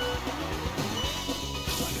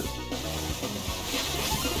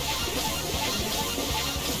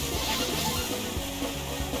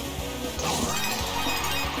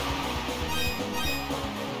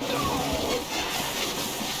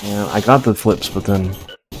 Yeah, I got the flips, but then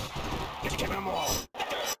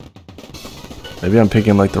maybe I'm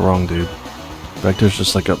picking like the wrong dude. Vector's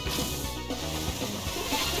just like a...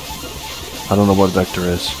 I don't know what Vector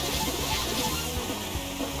is.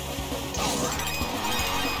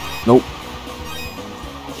 Nope.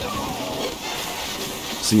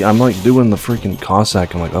 See, I'm like doing the freaking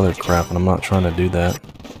Cossack and like other crap, and I'm not trying to do that.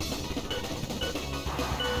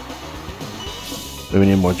 Maybe we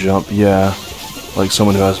need more jump. Yeah. Like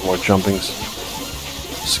someone who has more jumping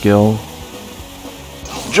skill.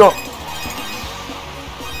 Jump!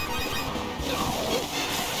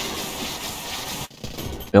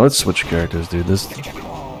 Yeah, let's switch characters, dude. This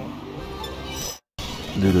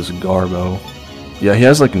dude is Garbo. Yeah, he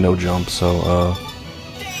has like no jump, so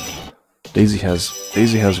Daisy has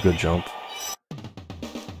a good jump.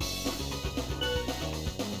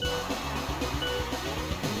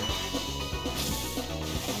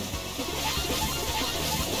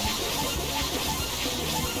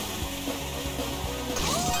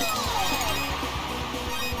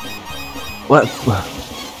 What?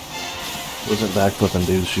 Wasn't backflipping,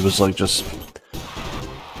 dude. She was like just...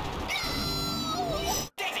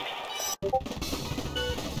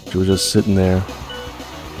 She was just sitting there.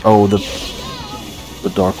 Oh, the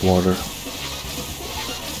dark water.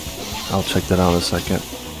 I'll check that out in a second.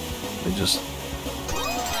 They just...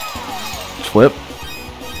 Flip.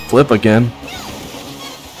 Flip again.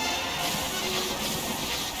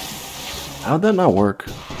 How'd that not work?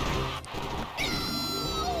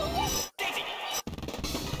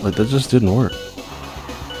 Like, that just didn't work.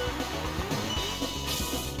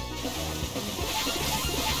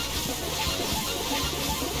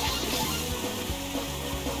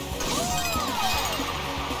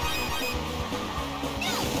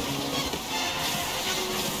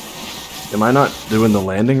 Am I not doing the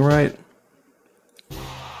landing right?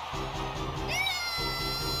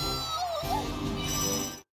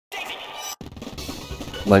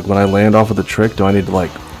 Like, when I land off of the trick, do I need to, like,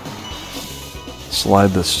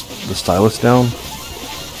 slide the stylus down?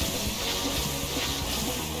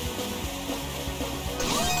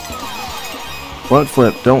 Front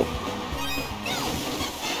flip, don't...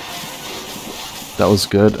 That was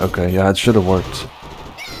good? Okay, yeah, it should have worked.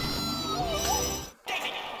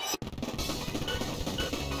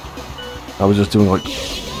 I was just doing like...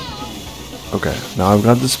 Okay, now I've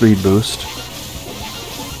got the speed boost.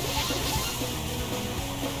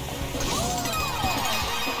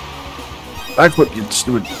 Backflip, you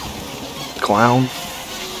stupid clown.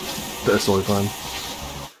 That's totally fine.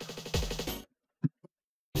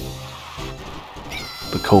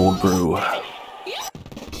 The cold brew.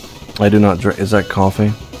 I do not drink. Is that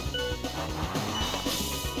coffee?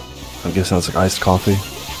 I guess that's like iced coffee.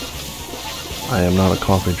 I am not a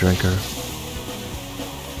coffee drinker.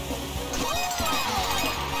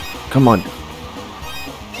 Come on.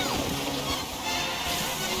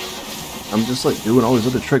 I'm just like doing all these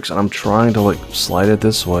other tricks and I'm trying to like slide it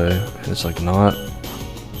this way. And it's like not...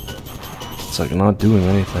 It's like not doing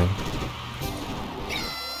anything.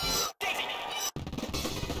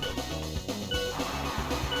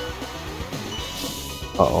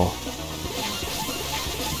 Uh-oh.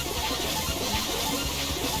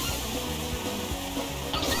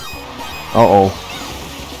 Uh-oh.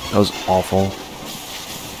 That was awful.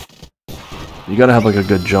 You gotta have like a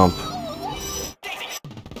good jump.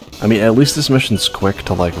 I mean, at least this mission's quick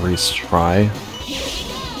to like retry.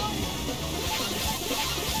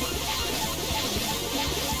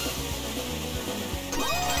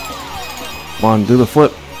 Come on, do the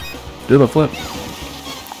flip. Do the flip.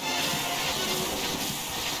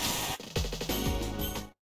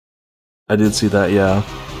 I did see that, yeah.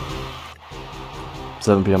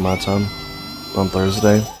 7 PM my time on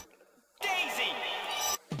Thursday.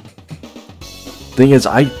 Thing is,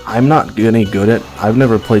 I'm not any good at. I've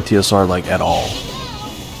never played TSR like at all,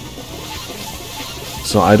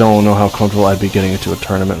 so I don't know how comfortable I'd be getting into a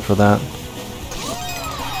tournament for that.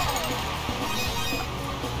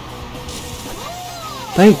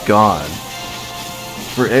 Thank God.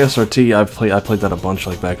 For ASRT, I played that a bunch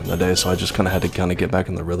like back in the day, so I just kind of had to get back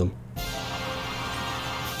in the rhythm.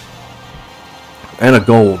 And a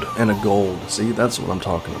gold, See, that's what I'm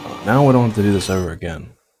talking about. Now I don't have to do this ever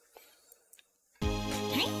again.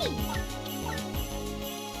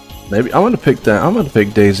 Maybe I'm gonna pick that. I'm gonna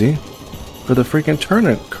pick Daisy for the freaking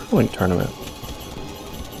curling tournament.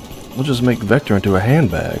 We'll just make Vector into a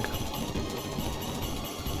handbag.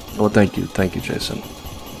 Oh, thank you, Jason.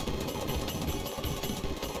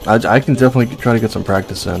 I can definitely try to get some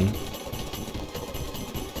practice in.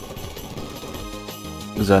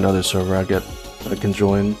 Is that another server I can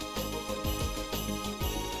join?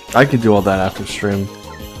 I can do all that after stream.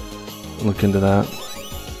 Look into that.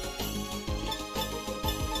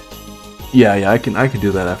 Yeah, I can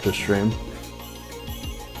do that after stream.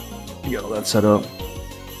 You got all that set up.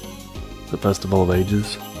 The Festival of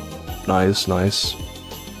Ages. Nice.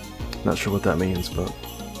 Not sure what that means, but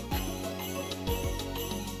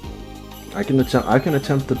I can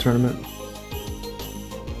attempt the tournament.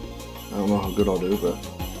 I don't know how good I'll do, but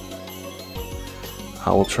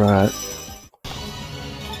I will try it.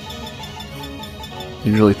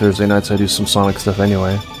 Usually Thursday nights I do some Sonic stuff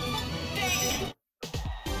anyway.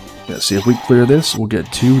 Yeah, see if we clear this, we'll get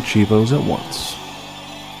 2 Chivos at once.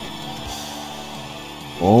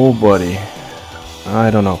 Oh buddy. I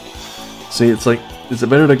don't know. See, it's like, is it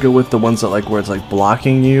better to go with the ones that like where it's like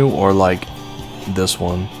blocking you, or like this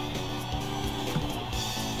one?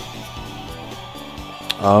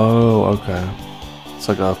 Oh, okay. It's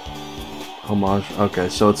like a homage. Okay,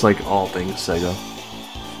 so it's like all things Sega.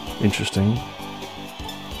 Interesting.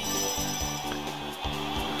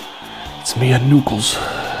 It's me and Nookles.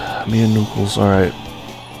 Alright.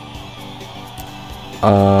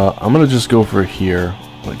 I'm gonna just go for here.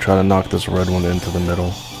 Like, try to knock this red one into the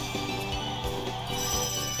middle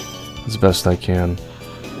as best I can.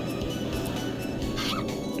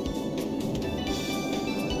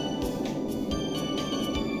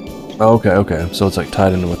 Okay, so it's like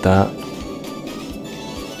tied in with that.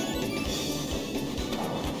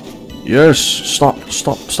 Yes,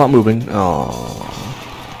 stop moving. Oh,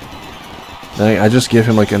 dang! I just gave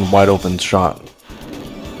him like a wide open shot.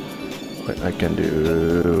 Wait, I can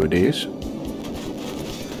do these.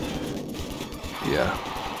 Yeah.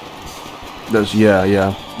 Those,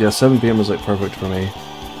 yeah. 7 PM is like perfect for me.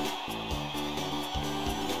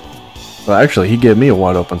 But actually, he gave me a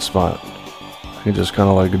wide open spot. I can just kind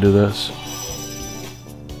of like do this.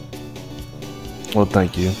 Well,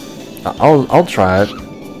 thank you. I'll try it.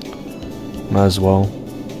 Might as well.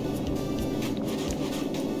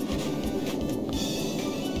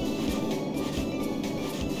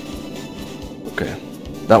 Okay,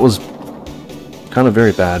 that was kind of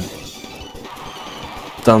very bad.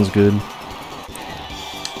 Sounds good.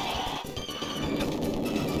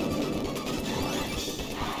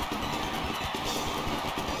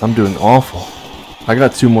 I'm doing awful. I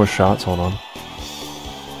got 2 more shots, hold on.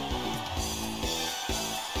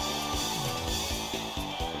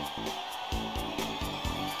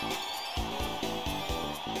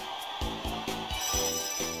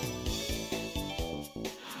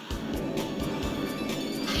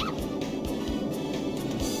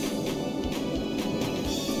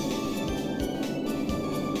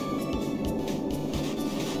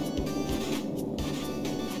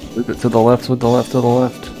 Move it to the left, to the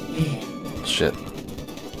left. Shit.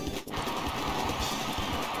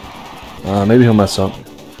 Maybe he'll mess up.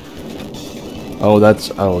 Oh,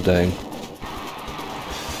 oh dang.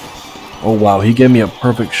 Oh wow, he gave me a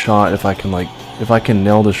perfect shot. If I can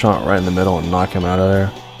nail the shot right in the middle and knock him out of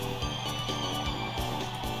there.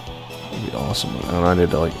 That'd be awesome. And I need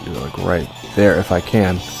to like do it like right there if I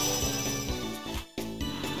can.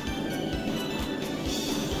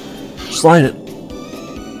 Slide it.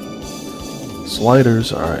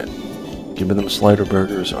 Sliders, alright. Give me them slider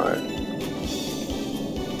burgers, alright.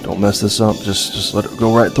 Don't mess this up, just let it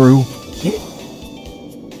go right through.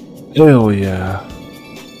 Hell yeah.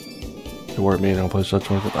 to work meeting on PlayStation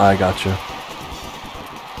 25th. I gotcha.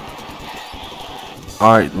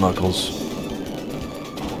 Alright, Knuckles.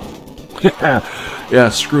 Yeah,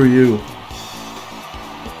 screw you.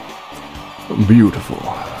 Beautiful.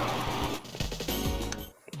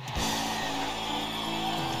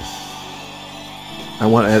 I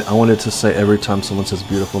wanted to say every time someone says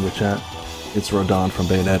beautiful in the chat, it's Rodon from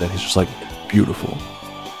Bayonetta, and he's just like, beautiful.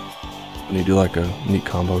 And you do like a neat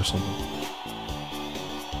combo or something.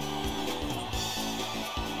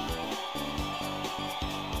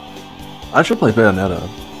 I should play Bayonetta.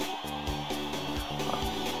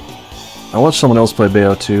 I watched someone else play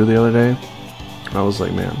Bayo 2 the other day, and I was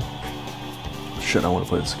like, man, shit, I want to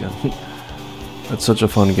play this again. That's such a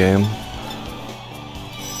fun game.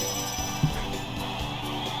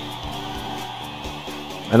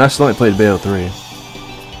 And I still ain't played Bayo 3.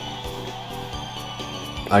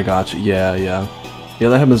 I got you. Yeah, yeah. Yeah,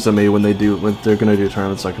 that happens to me when they're gonna do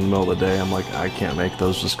tournaments like in the middle of the day. I'm like, I can't make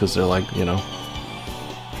those just because they're like, you know.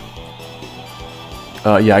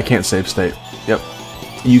 Yeah, I can't save state. Yep.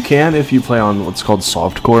 You can if you play on what's called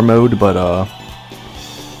softcore mode, but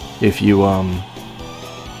if you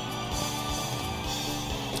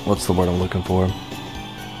what's the word I'm looking for?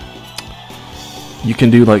 You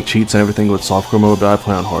can do like cheats and everything with softcore mode, but I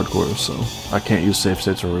play on hardcore, so I can't use save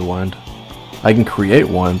states or rewind. I can create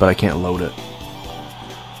one, but I can't load it.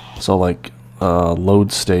 So like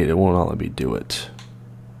load state, it won't let me do it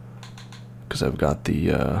because I've got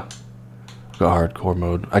the hardcore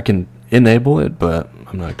mode. I can enable it, but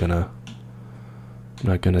I'm not gonna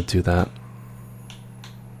do that.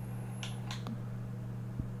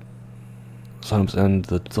 Signups end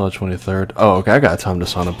the 23rd. Oh, okay, I got time to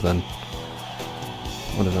sign up then.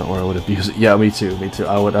 What if not where I would abuse it? Yeah, me too.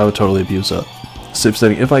 I would totally abuse that save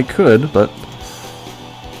setting if I could, but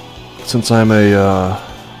since I'm a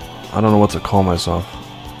I don't know what to call myself.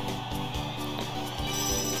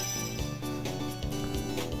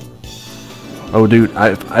 Oh, dude,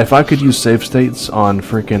 if I could use save states on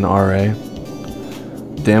freaking RA,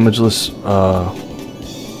 damageless,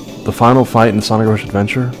 the final fight in Sonic Rush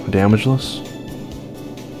Adventure, damageless.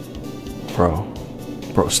 Bro,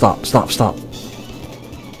 stop.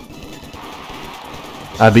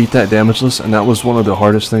 I beat that damageless, and that was one of the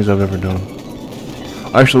hardest things I've ever done.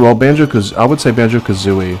 Actually, well, I would say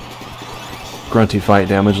Banjo-Kazooie Grunty Fight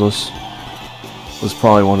damageless was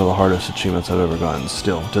probably one of the hardest achievements I've ever gotten,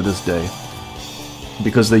 still, to this day.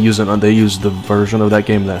 Because they use the version of that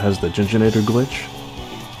game that has the Ginginator glitch.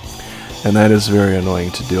 And that is very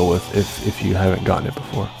annoying to deal with if you haven't gotten it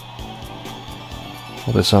before.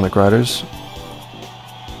 Are they Sonic Riders?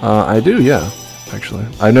 I do, yeah. Actually,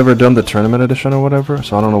 I've never done the tournament edition or whatever,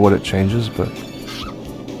 so I don't know what it changes, but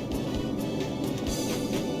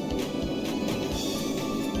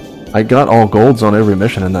I got all golds on every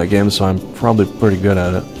mission in that game, so I'm probably pretty good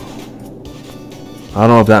at it. I don't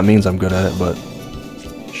know if that means I'm good at it, but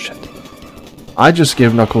shit. I just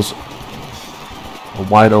gave Knuckles a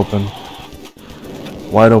wide open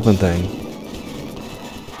thing.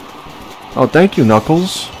 Oh, thank you,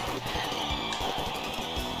 Knuckles.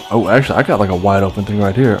 Oh, actually, I got like a wide open thing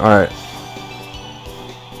right here. Alright.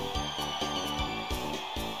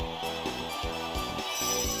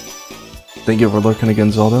 Thank you for lurking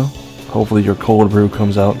again, Zelda. Hopefully your cold brew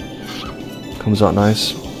comes out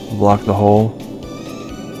nice. Block the hole.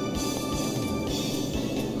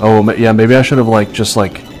 Oh, yeah, maybe I should have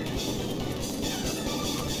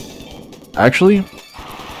Actually,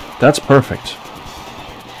 that's perfect.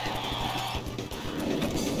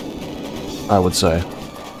 I would say.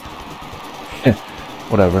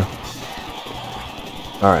 Whatever.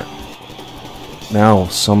 Alright. Now,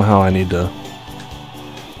 somehow I need to...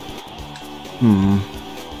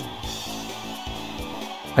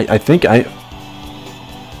 I think I...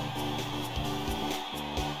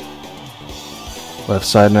 Left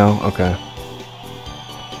side now? Okay.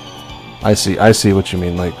 I see what you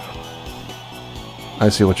mean, like... I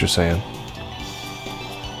see what you're saying.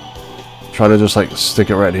 Try to just, like, stick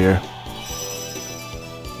it right here.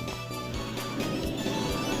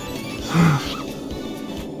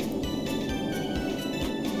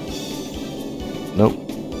 Nope.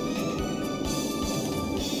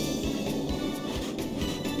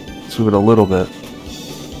 Let's move it a little bit.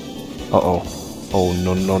 Uh-oh. Oh,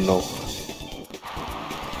 no, no, no.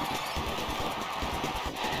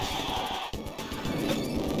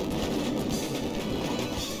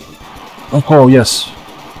 Oh, yes.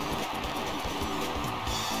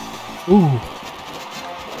 Ooh.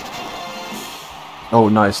 Oh,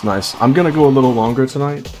 nice, nice. I'm gonna go a little longer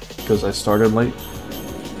tonight, because I started late.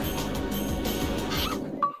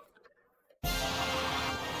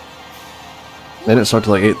 They didn't start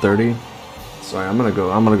till like 8:30, Sorry, I'm gonna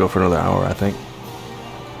go for another hour, I think.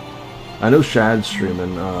 I know Shad's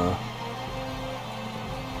streaming,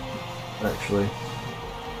 actually.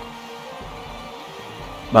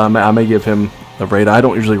 But I may give him a raid. I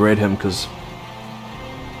don't usually raid him because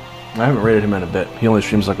I haven't raided him in a bit. He only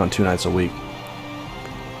streams like on 2 nights a week.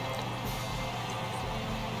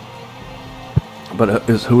 But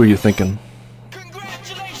who are you thinking?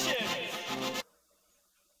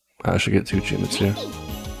 I should get 2 achievements here.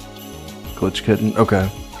 Glitch Kitten? Okay.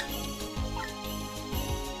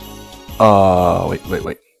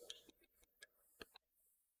 Wait.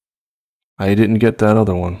 I didn't get that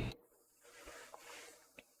other one.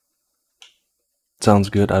 Sounds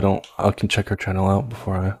good. I can check her channel out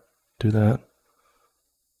before I do that.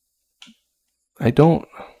 I don't...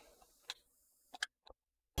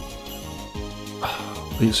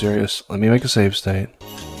 Are you serious? Let me make a save state.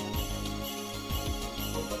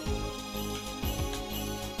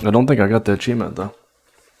 I don't think I got the achievement though.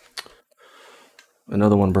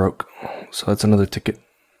 Another one broke. So that's another ticket.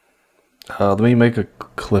 Let me make a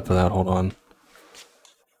clip of that, hold on.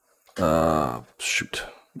 Shoot.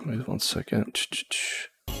 Wait 1 second.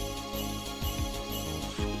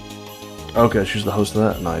 Okay, she's the host of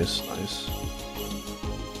that. Nice.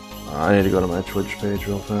 I need to go to my Twitch page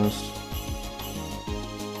real fast.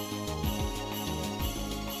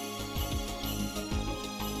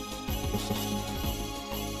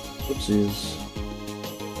 Oopsies.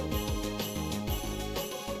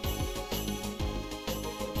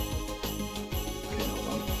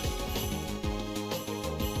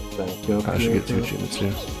 I should get 2 achievements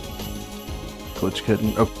here. Glitch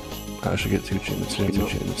Kitten. Oh, I should get 2 achievements here. 2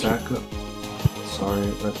 achievements. Sorry,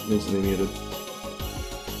 that needs to be muted.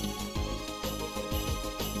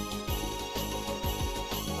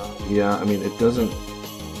 Yeah, I mean, it doesn't...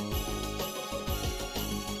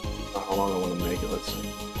 How long I want to make it, let's see.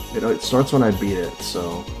 It starts when I beat it,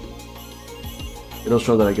 so... It'll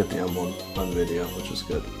show that I get the M1 on video, which is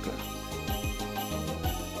good. Okay.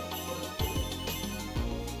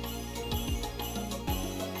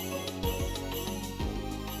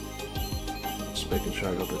 Just making sure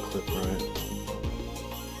I got the clip right.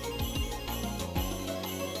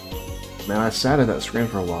 Man, I sat at that screen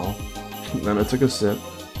for a while. Then I took a sip.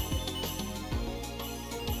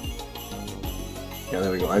 Yeah,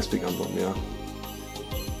 there we go. I speak emblem, yeah.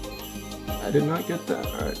 I did not get that.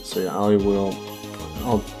 Alright, so yeah, I don't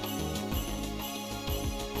know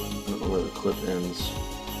where the clip ends.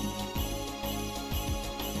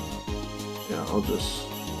 Yeah, I'll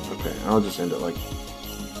just end it like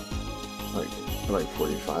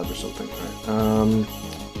 45 or something. Alright.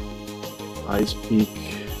 Ice Peak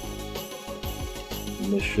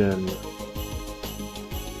mission.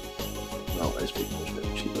 No, Ice Peak mission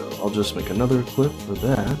cheapo. I'll just make another clip for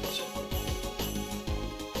that.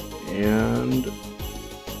 And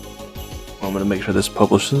I'm gonna make sure this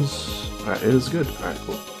publishes. Alright, it is good. Alright,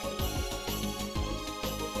 cool.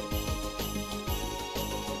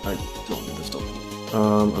 I don't need this stuff.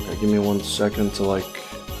 Okay, give me 1 second to like...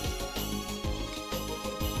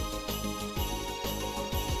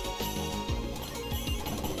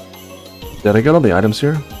 Did I get all the items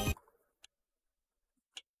here?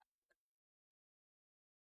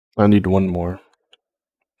 I need 1 more.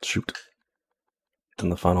 Shoot. In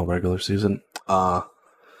the final regular season.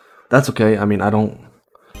 That's okay. I mean, I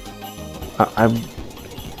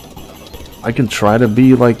can try to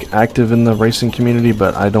be like active in the racing community,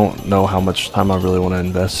 but I don't know how much time I really want to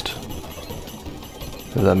invest.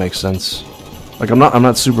 If that makes sense. Like I'm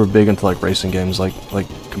not super big into like racing games like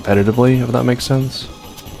competitively, if that makes sense.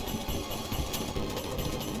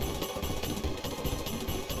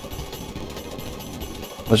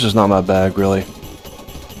 That's just not my bag, really.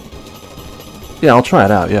 Yeah, I'll try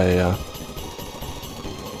it out. Yeah.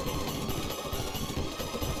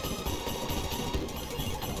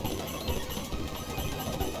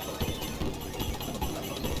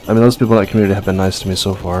 I mean, those people in that community have been nice to me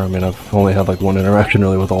so far. I mean, I've only had like 1 interaction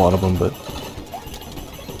really with a lot of them, but...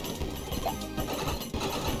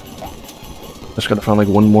 I just gotta find like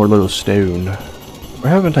 1 more little stone.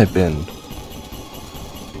 Where haven't I been?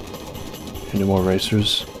 Any more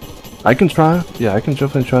racers? I can try. Yeah, I can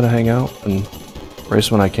definitely try to hang out and race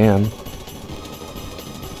when I can.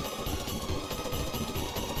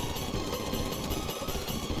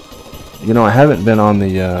 You know, I haven't been on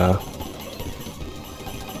the,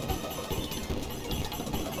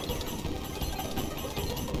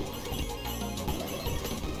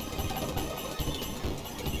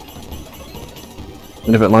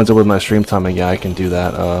 and if it lines up with my stream timing, yeah, I can do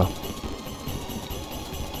that,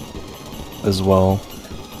 as well.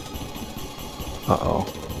 Uh-oh.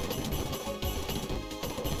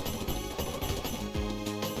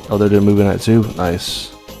 Oh, they're doing movie night too?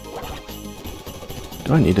 Nice.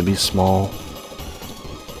 Do I need to be small?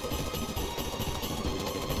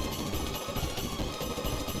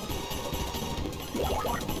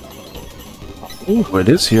 Ooh, it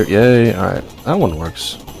is here. Yay. Alright, that one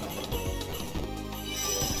works.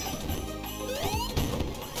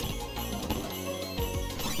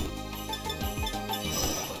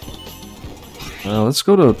 Let's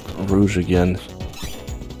go to Rouge again.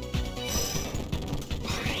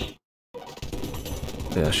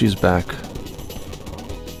 Yeah, she's back.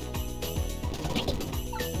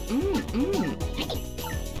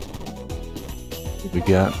 What we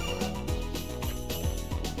got?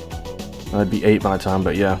 I'd be 8 by the time,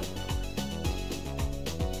 but yeah.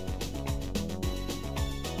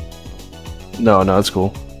 No, it's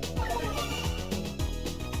cool.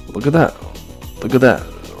 Look at that. Look at that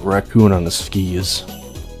raccoon on the skis.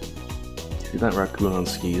 See that raccoon on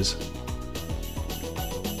skis?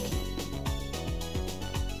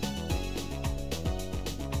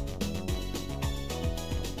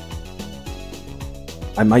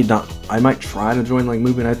 I might try to join like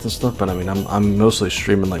movie nights and stuff, but I mean I'm mostly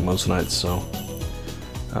streaming like most nights, so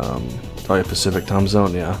probably Pacific time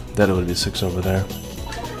zone, yeah. That would be 6 over there.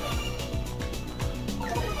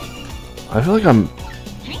 I feel like I'm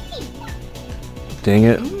dang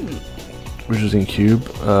it. Which is in Cube.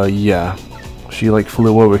 Yeah. She like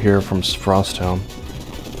flew over here from Frosttown.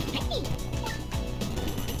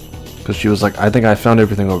 Cause she was like, I think I found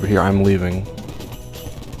everything over here, I'm leaving.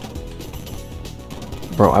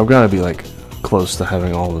 Bro, I've gotta be like close to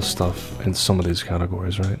having all this stuff in some of these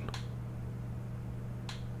categories, right?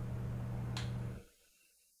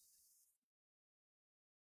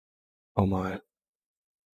 Oh my.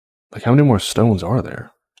 Like how many more stones are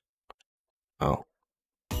there? Oh.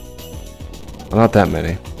 Well, not that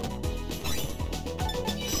many.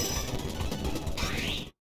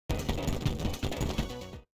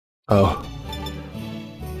 Oh.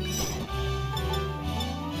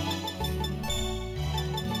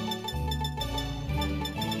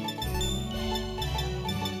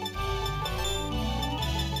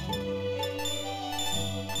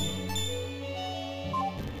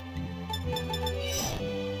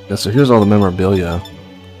 Yeah, so here's all the memorabilia.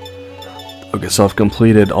 Okay, so I've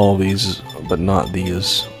completed all these, but not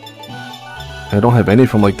these. I don't have any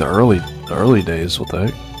from like the early days. What the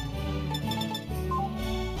heck?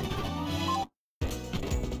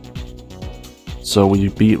 So we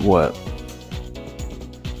beat what?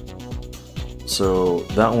 So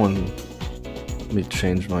that one. Let me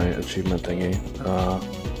change my achievement thingy.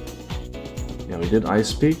 Yeah, we did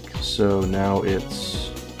Ice Peak, so now it's.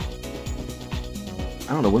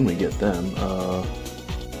 I don't know when we get them.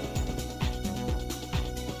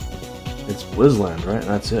 It's Blizzland, right?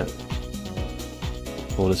 That's it.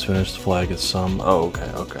 Bullet is finished, flag is some. Oh,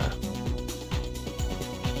 okay.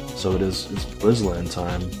 So it's Blizzland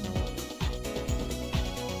time.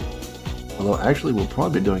 Although, actually, we'll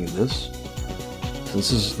probably be doing this. Since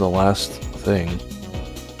this is the last thing.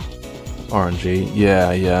 RNG.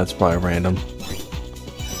 Yeah, it's probably random.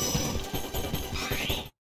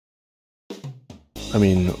 I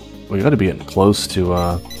mean, we gotta be getting close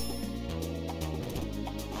to,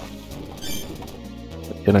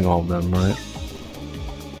 getting all of them, right?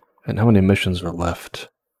 And how many missions are left?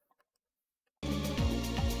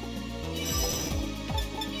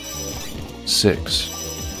 Six.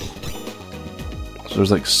 So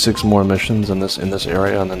there's like 6 more missions in this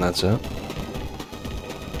area, and then that's it.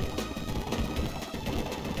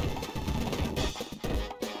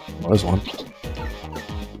 Oh, there's one.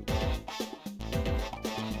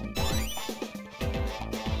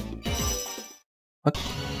 What?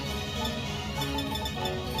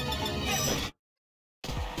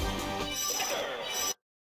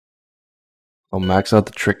 I'll max out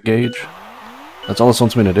the trick gauge. That's all this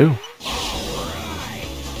wants me to do.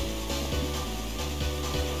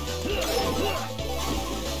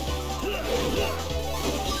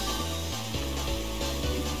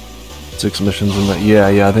 Six missions in that.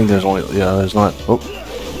 Yeah, I think there's only. Yeah, there's not. Oh.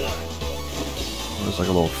 There's like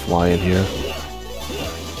a little fly in here.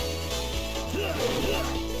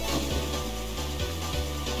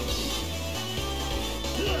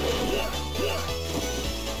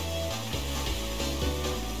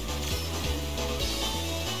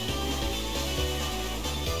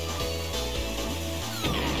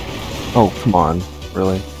 Oh, come on.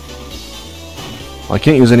 Really? Well, I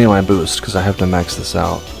can't use any of my boosts because I have to max this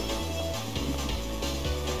out.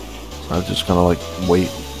 So I'm just gonna, like, wait.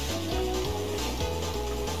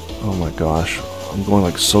 Oh my gosh. I'm going,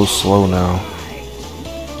 like, so slow now.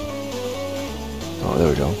 Oh, there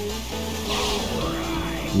we go.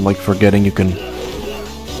 I'm, like, forgetting you can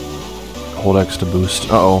hold X to boost.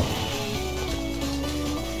 Uh-oh.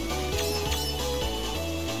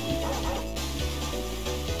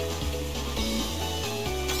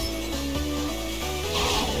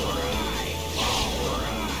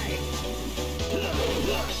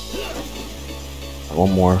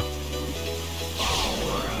 One more.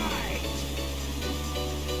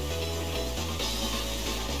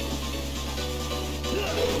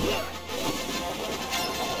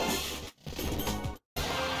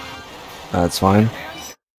 That's fine.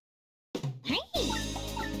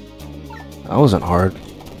 That wasn't hard.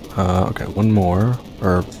 Okay, one more.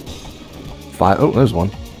 Or 5. Oh, there's one.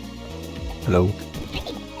 Hello.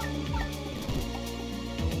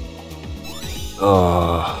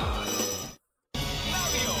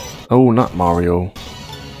 Oh, not Mario.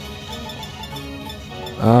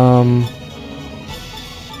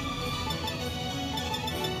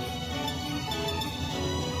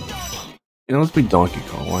 You know, let's be Donkey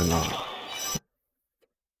Kong, why not?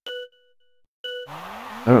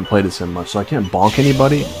 I haven't played this in much, so I can't bonk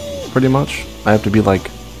anybody, pretty much. I have to be,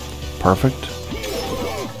 like, perfect.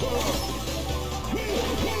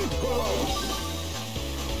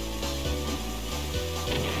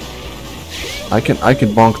 I can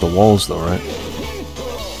bonk the walls, though, right?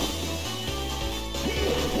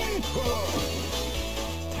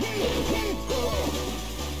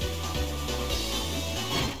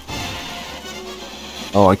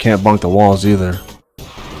 Oh, I can't bonk the walls, either.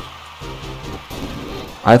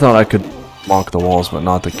 I thought I could bonk the walls, but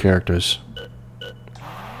not the characters.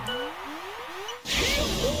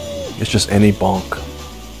 It's just any bonk.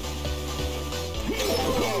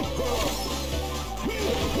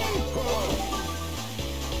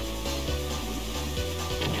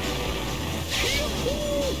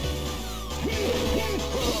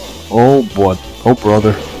 Oh boy. Oh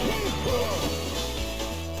brother.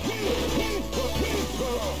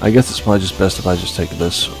 I guess it's probably just best if I just take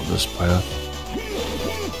this path.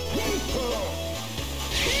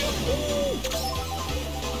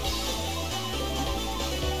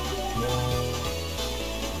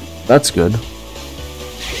 That's good.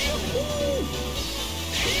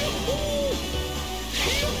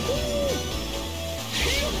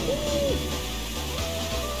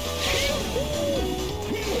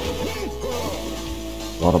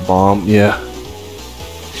 A lot of bomb, yeah.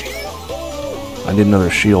 I need another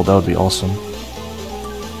shield, that would be awesome.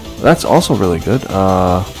 That's also really good.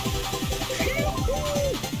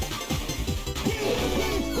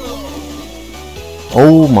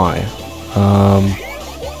 Oh my.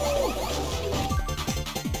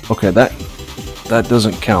 Okay, that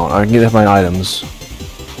doesn't count. I can get my items.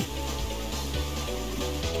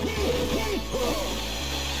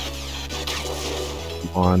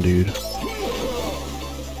 Come on, dude.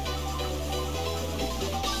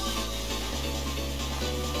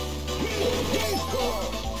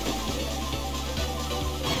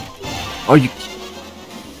 Oh, you...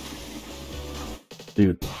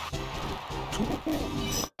 Dude.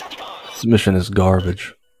 This mission is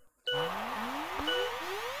garbage.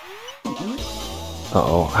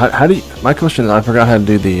 Uh-oh. How do you... My question is, I forgot how to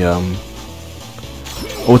do the,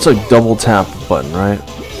 Oh, it's like double tap button, right?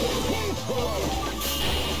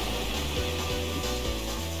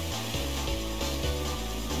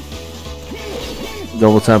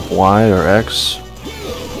 Double tap Y or X?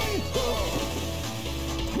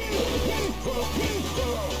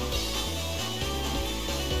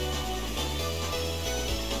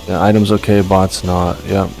 Yeah, items okay, bots not.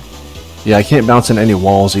 Yep. Yeah, I can't bounce in any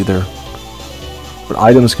walls either. But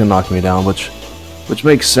items can knock me down, which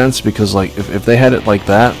makes sense because like if they had it like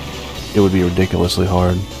that, it would be ridiculously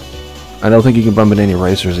hard. I don't think you can bump in any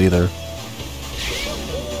racers either.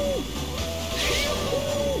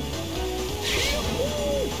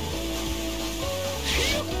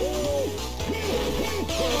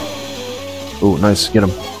 Ooh, nice, get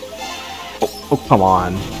him. Oh, come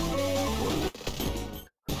on.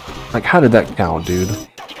 Like, how did that count, dude?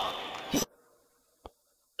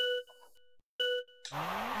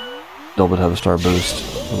 Double have a star boost.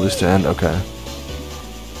 At least to end, okay.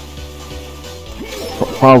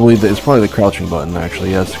 It's probably the crouching button,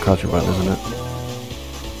 actually. Yeah, it's the crouching button, isn't it?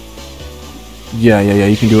 Yeah,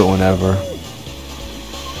 you can do it whenever.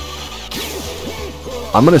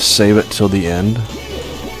 I'm gonna save it till the end,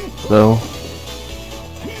 though.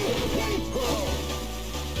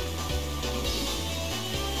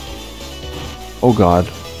 Oh god.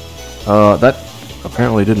 That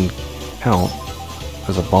apparently didn't count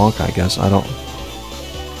as a bonk, I guess. I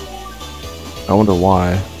wonder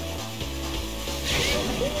why.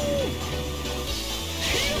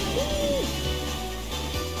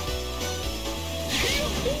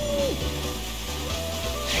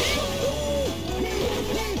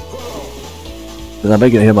 I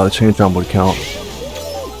bet getting hit by the chain jump would count.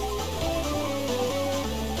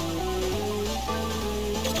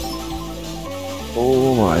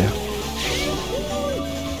 Oh my.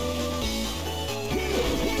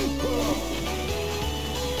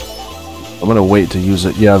 I'm gonna wait to use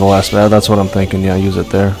it. Yeah, the last battle. That's what I'm thinking. Yeah, use it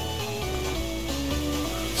there.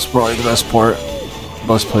 It's probably the best part.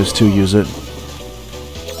 Best place to use it.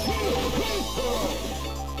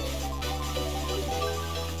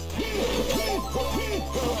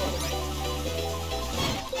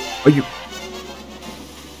 Are you?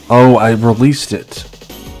 Oh, I released it.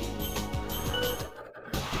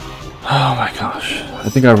 Oh my gosh. I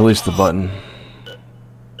think I released the button.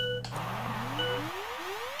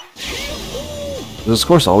 Does this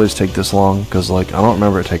course always take this long? Because, like, I don't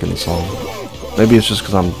remember it taking this long. Maybe it's just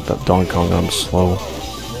because I'm Donkey Kong and I'm slow.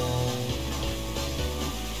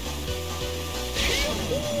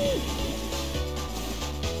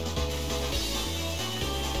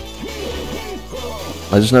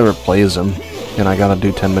 I just never play as him, and I gotta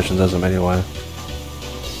do 10 missions as him anyway.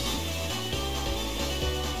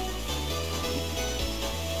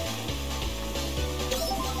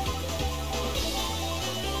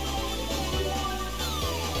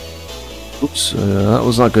 Oops, that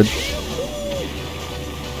was not good.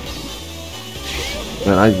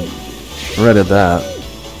 Man, I redded that.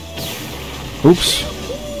 Oops.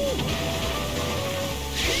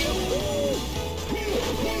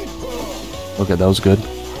 Okay, that was good.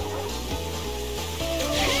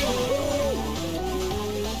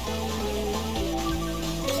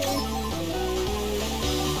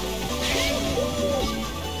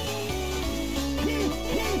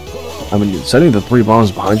 I mean, setting the 3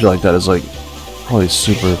 bombs behind you like that is like probably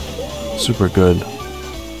super, super good.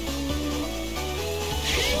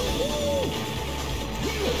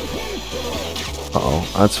 Uh-oh,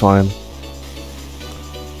 that's fine.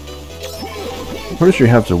 I'm pretty sure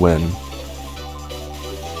you have to win.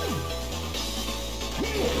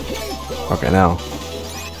 Okay, now.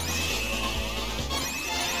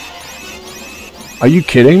 Are you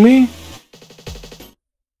kidding me?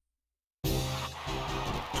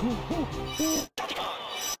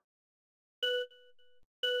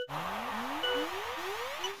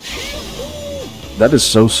 That is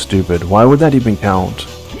so stupid. Why would that even count?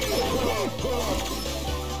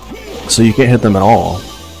 So you can't hit them at all,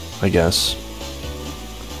 I guess.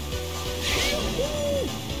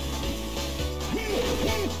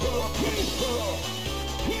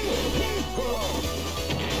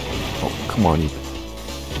 Oh, come on.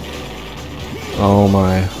 Oh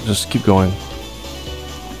my. Just keep going.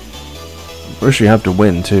 First you have to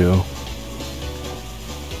win, too.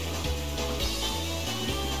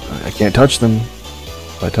 I can't touch them.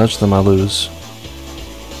 If I touch them, I lose.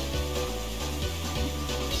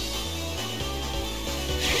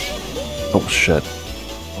 Oh shit.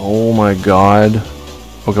 Oh my god.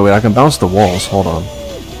 Okay, wait, I can bounce the walls. Hold on.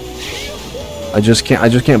 I just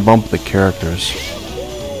can't bump the characters.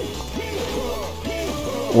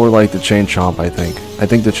 Or like the chain chomp, I think. I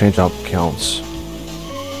think the chain chomp counts.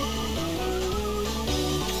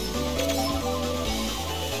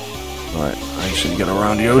 Alright, I should get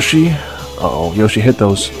around Yoshi. Uh-oh, Yoshi hit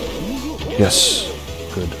those. Yes.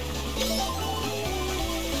 Good.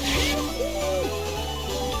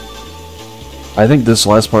 I think this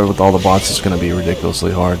last part with all the bots is going to be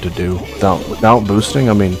ridiculously hard to do. Without boosting,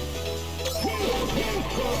 I mean...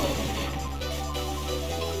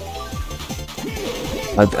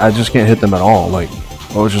 I just can't hit them at all, like...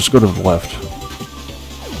 Oh, just go to the left.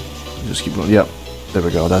 Just keep going. Yep. There we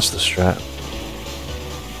go, that's the strat.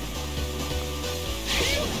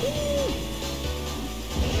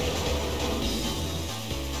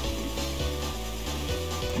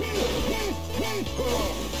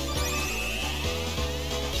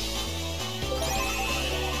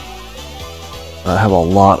 I have a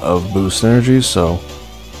lot of boost energy, so...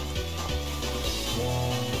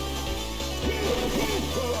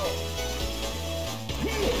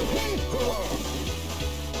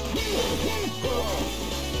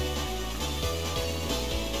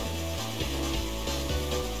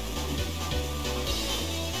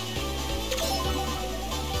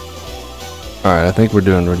 Alright, I think we're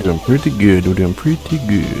doing pretty good. We're doing pretty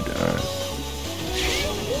good. Alright.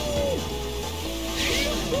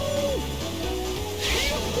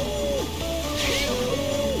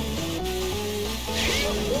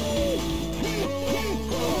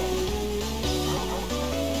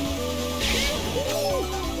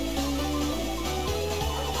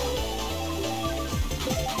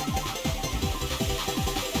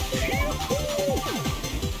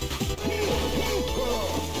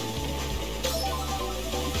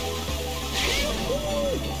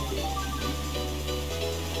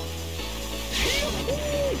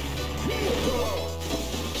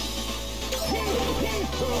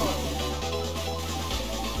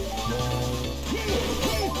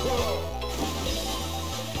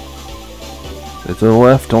 To the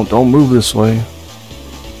left. Don't move this way.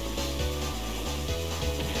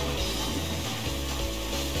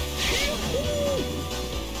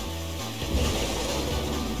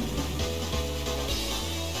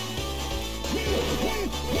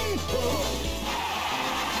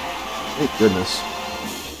 Thank goodness.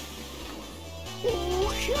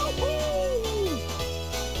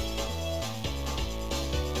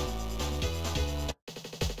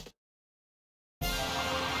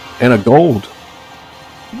 And a gold.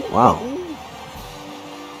 Wow.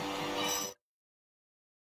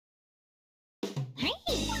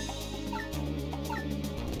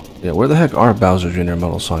 Yeah, where the heck are Bowser Jr. and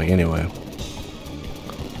Metal Sonic anyway?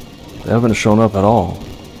 They haven't shown up at all.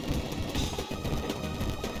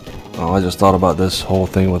 Oh, I just thought about this whole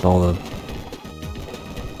thing with all the...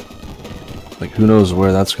 Like, who knows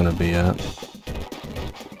where that's gonna be at.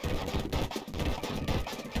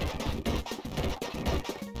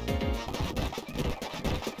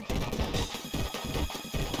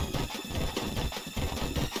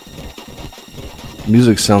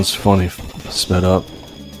 Music sounds funny, sped up.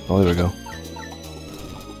 Oh, there we go.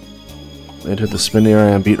 It hit the spin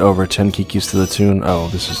area and beat over 10 Kikis to the tune. Oh,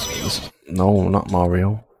 this is no, not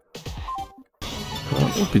Mario.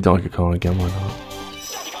 It'll be Donkey Kong again, why not?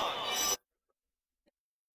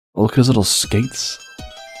 Oh, look at his little skates.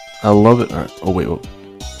 I love it. Right. Oh, wait.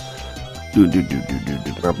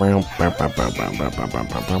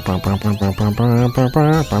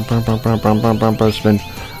 Spin.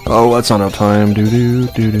 Oh, that's not enough time. Yep.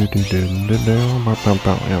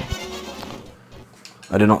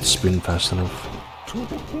 I did not spin fast enough.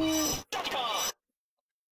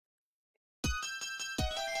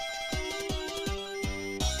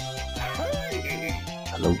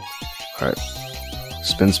 Hello. Alright.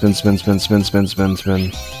 Spin, spin, spin, spin, spin, spin, spin,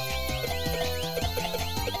 spin.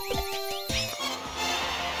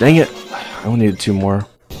 Dang it! I only needed 2 more.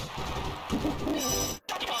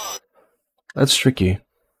 That's tricky.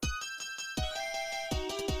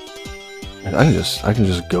 I can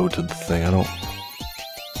just go to the thing. I don't.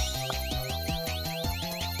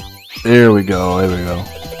 There we go. There we go.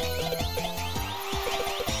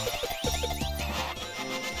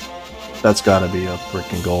 That's gotta be a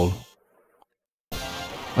freaking gold.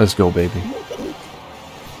 Let's go, baby.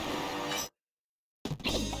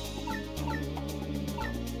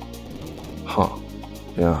 Huh.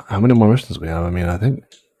 Yeah. How many more missions do we have? I mean, I think.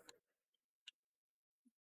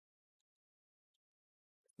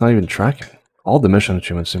 Not even tracking. All the mission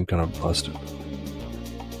achievements seem kind of busted.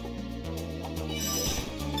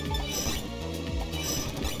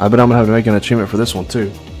 I bet I'm gonna have to make an achievement for this one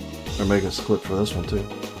too. Or make a clip for this one too.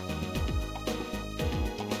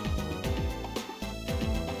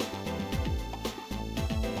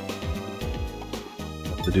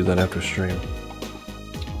 Have to do that after stream.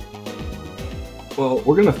 Well,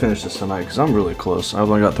 we're gonna finish this tonight because I'm really close. I've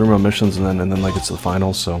only got 3 more missions and then like it's the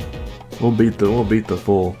final, so we'll beat the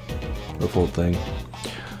full thing.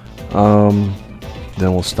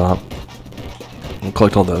 Then we'll stop. We'll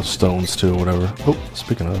collect all the stones too, whatever. Oh,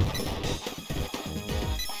 speaking of,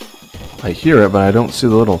 I hear it, but I don't see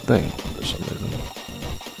the little thing for some reason.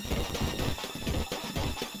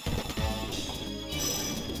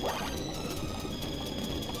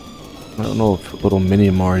 I don't know if little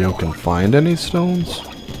mini Mario can find any stones.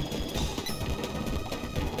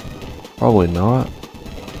 Probably not.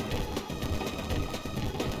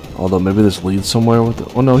 Although maybe this leads somewhere with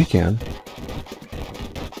it. Oh no, he can.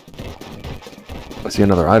 I see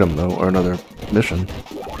another item though, or another mission.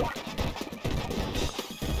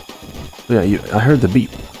 Yeah, I heard the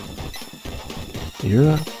beep. You hear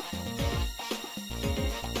that?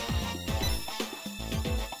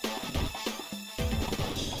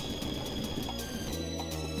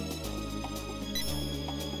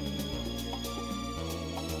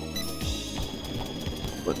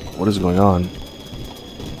 What is going on?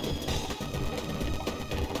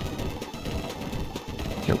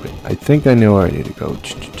 I think I know where I need to go.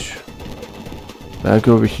 Back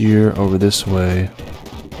over here, over this way.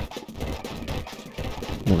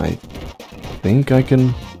 And I think I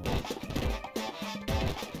can...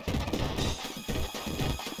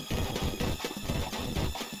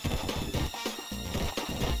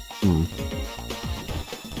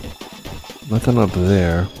 Nothing up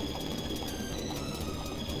there.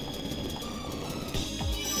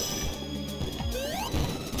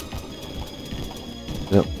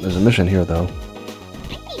 Yep, there's a mission here though.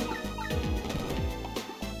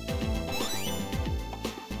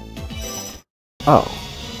 Oh.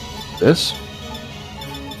 This?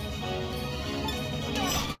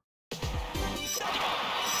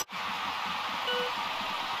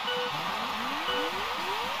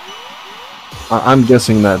 I'm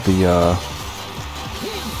guessing that the,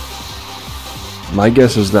 my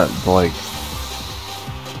guess is that, like,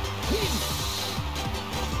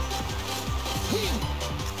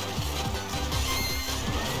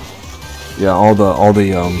 yeah, all the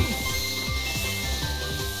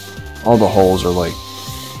holes are, like,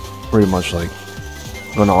 pretty much, like,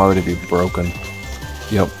 gonna already be broken.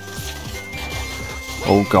 Yep.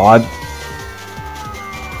 Oh, God.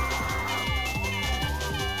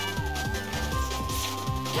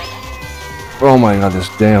 Oh my God, this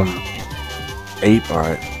damn ape.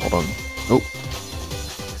 Alright, hold on. Oh.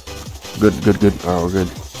 Good. Alright, we're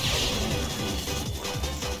good.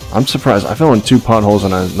 I'm surprised. I fell in 2 potholes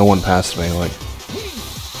and no one passed me, like.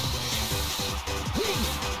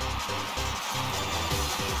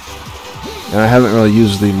 And I haven't really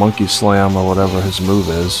used the monkey slam or whatever his move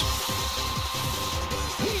is.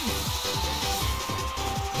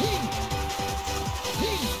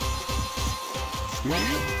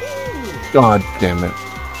 God damn it.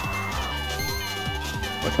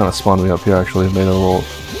 That kind of spawned me up here, actually. Made a little...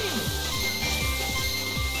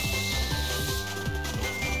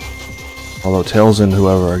 Although Tails and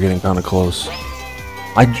whoever are getting kind of close.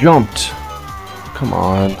 I jumped! Come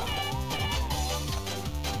on.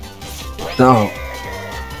 No.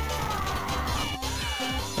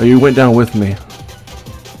 Oh, you went down with me.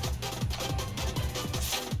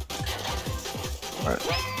 Alright.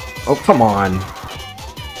 Oh, come on.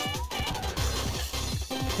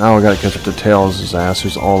 Now I gotta catch up to Tails' ass,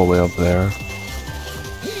 who's all the way up there.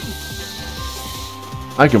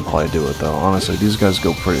 I can probably do it though, honestly. These guys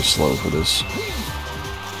go pretty slow for this.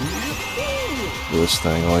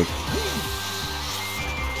 Thing, like.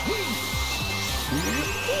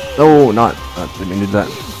 No, not didn't mean to do that.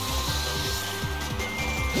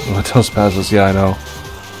 Oh, Tails passes, yeah, I know.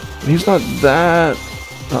 He's not that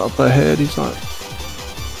up ahead, he's not.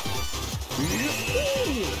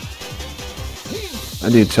 I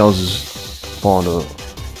need Tails just fall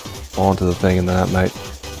into the thing and then that might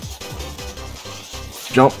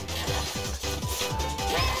jump.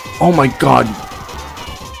 Oh my God!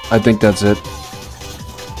 I think that's it.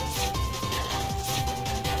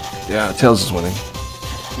 Yeah, Tails is winning.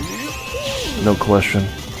 No question.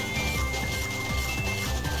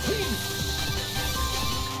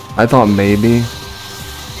 I thought maybe.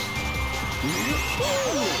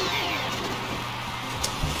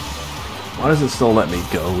 Why does it still let me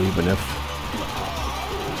go, even if...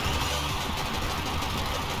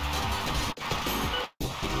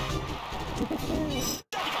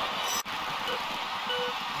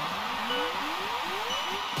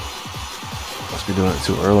 Must be doing it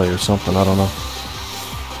too early or something, I don't know.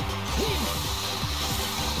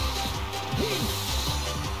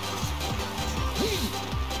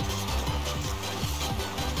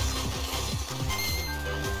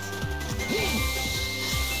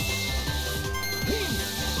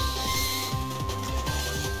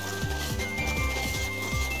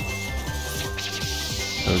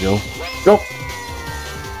 There we go. Go!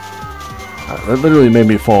 That literally made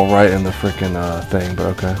me fall right in the freaking thing, but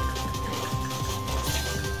okay.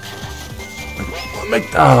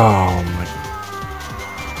 Oh my...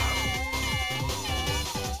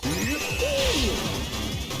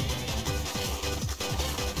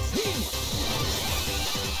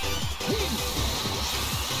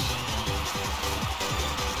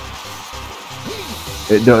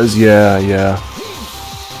 It does, yeah.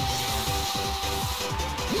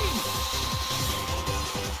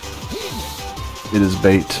 It is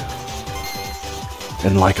bait.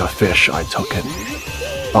 And like a fish, I took it.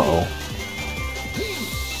 Uh-oh.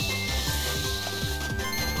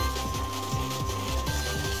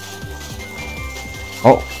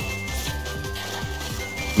 Oh.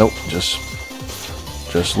 Nope,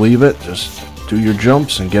 just leave it. Just do your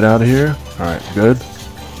jumps and get out of here. Alright, good.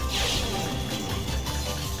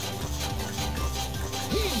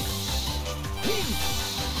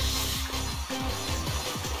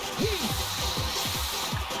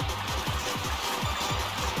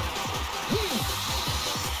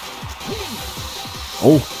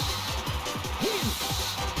 Oh.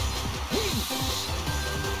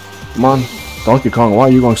 Come on. Donkey Kong, why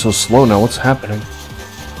are you going so slow now? What's happening?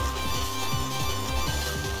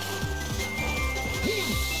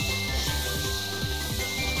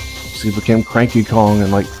 See, he became Cranky Kong in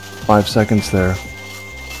like 5 seconds there.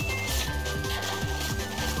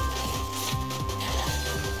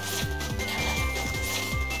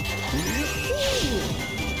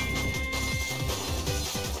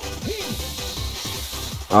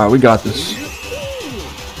 Alright, we got this.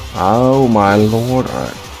 Oh my lord,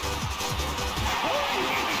 alright.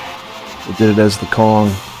 We did it as the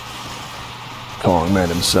Kong man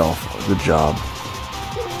himself. Good job.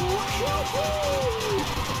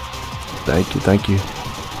 Thank you, thank you.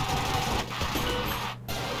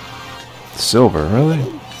 Silver, really?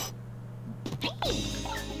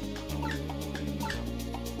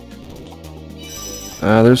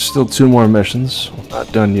 There's still 2 more missions.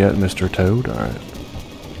 Not done yet, Mr. Toad. Alright.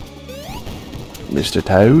 Mr.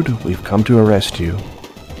 Toad, we've come to arrest you.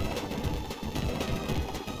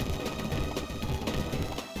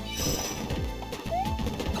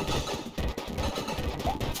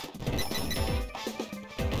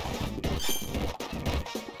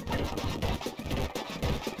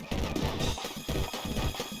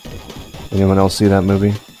 Anyone else see that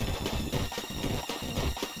movie?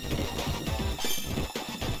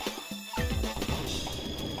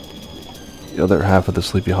 The other half of the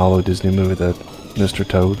Sleepy Hollow Disney movie, that Mr.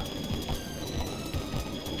 Toad.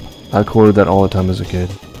 I quoted that all the time as a kid.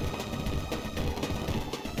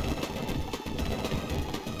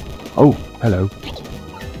 Oh, hello.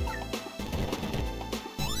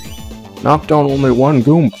 Knocked down only one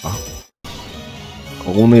Goomba.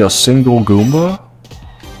 Only a single Goomba?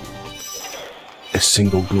 A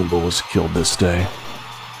single Goomba was killed this day.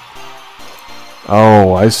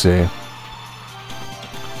 Oh, I see.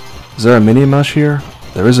 Is there a mini mush here?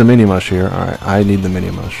 There is a mini mush here. Alright, I need the mini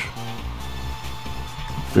mush.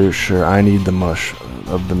 For sure, I need the mush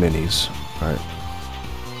of the minis. Alright.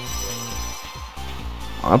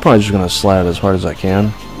 I'm probably just gonna slide it as hard as I can.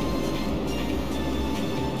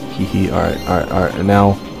 Hee hee. Alright, alright, alright. And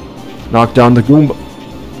now, knock down the Goomba.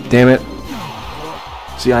 Damn it.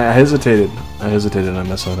 See, I hesitated. I hesitated and I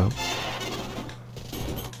messed that up.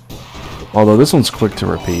 Although this one's quick to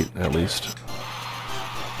repeat, at least.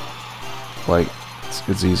 Like,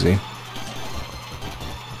 it's easy.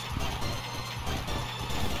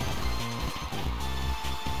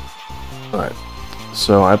 Alright.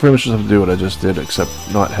 So I pretty much just have to do what I just did, except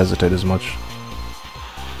not hesitate as much.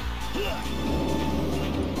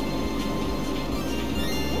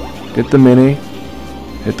 Get the mini.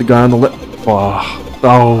 Hit the guy on the lip.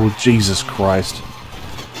 Oh, Jesus Christ.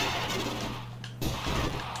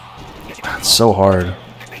 It's so hard.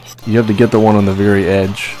 You have to get the one on the very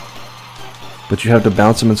edge. But you have to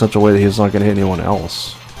bounce him in such a way that he's not going to hit anyone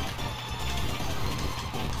else.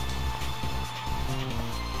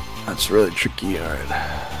 That's really tricky, alright.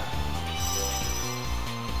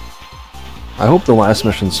 I hope the last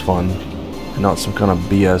mission's fun, and not some kind of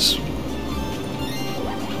BS.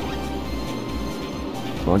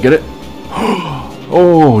 Wanna get it?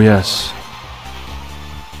 Oh, yes.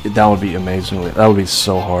 That would be amazing. That would be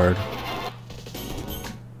so hard.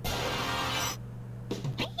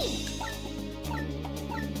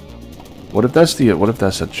 What if that's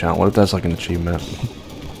a challenge? What if that's like an achievement?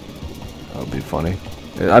 That would be funny.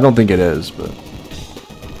 I don't think it is, but...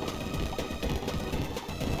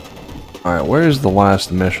 Alright, where is the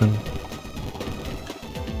last mission?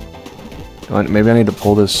 Maybe I need to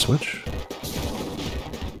pull this switch?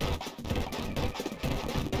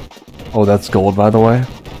 Oh, that's gold, by the way?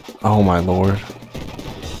 Oh my lord.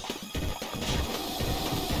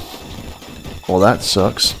 Well, that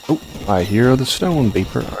sucks. Oh, I hear the stone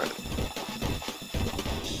beeper. Alright.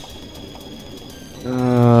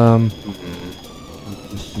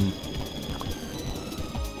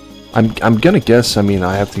 I'm gonna guess, I mean,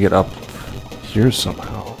 I have to get up here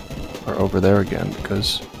somehow. Or over there again,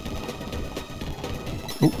 because...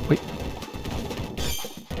 Oh, wait.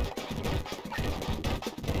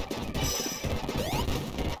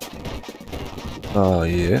 Oh,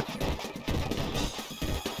 yeah.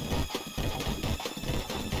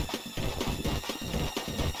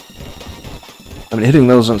 I mean, hitting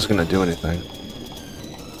those isn't gonna do anything.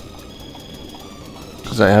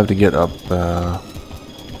 Because I have to get up,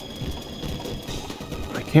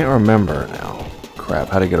 I can't remember now. Crap,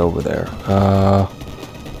 how to get over there.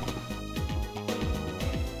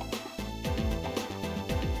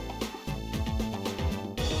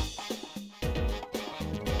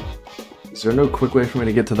 Is there no quick way for me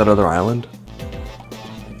to get to that other island?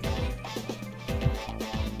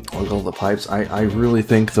 With all the pipes? I really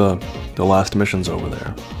think the last mission's over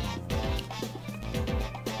there.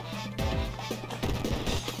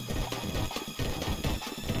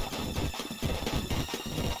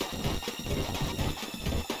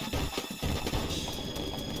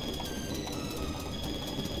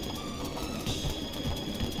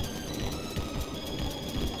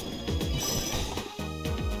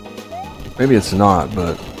 Maybe it's not,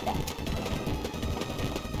 but...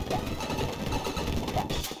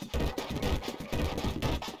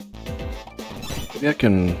 Maybe I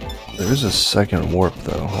can... There is a second warp,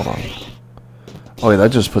 though. Hold on. Oh, yeah, that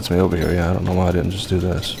just puts me over here. Yeah, I don't know why I didn't just do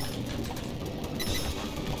this.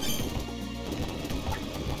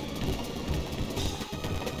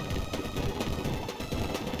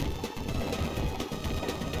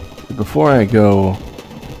 before I go,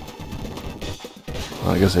 well,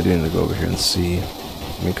 I guess I do need to go over here and see.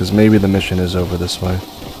 I mean, because maybe the mission is over this way.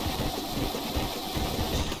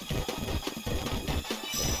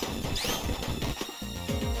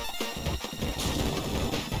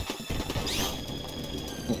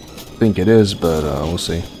 I think it is, but we'll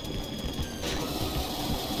see.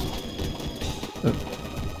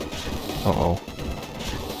 Uh-oh.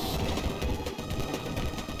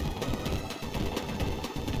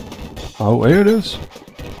 Oh, here it is.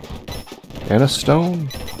 And a stone.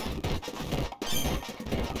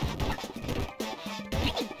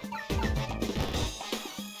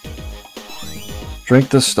 Drink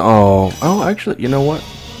the stone. Oh, actually, you know what?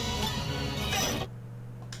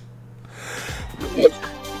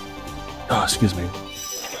 Oh, excuse me.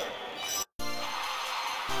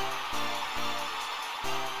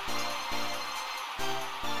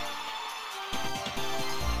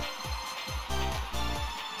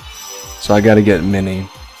 So I gotta get mini,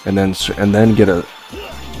 and then get a.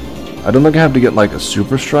 I don't think I have to get like a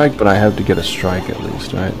super strike, but I have to get a strike at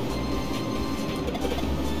least, right?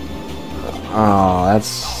 Oh,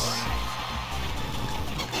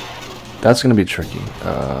 that's gonna be tricky.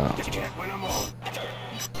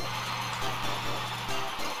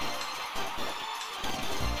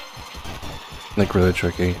 Like really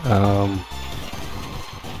tricky.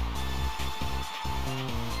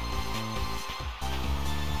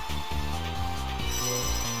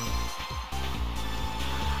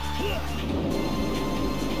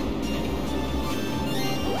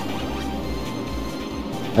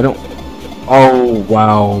 I don't. Oh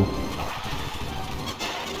wow.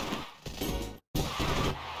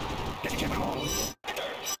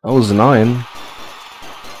 That was 9.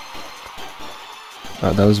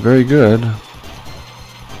 That was very good.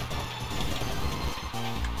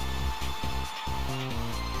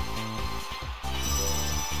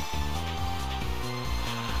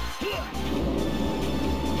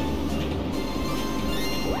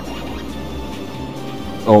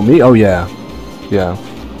 Oh, me? Oh, yeah. Yeah.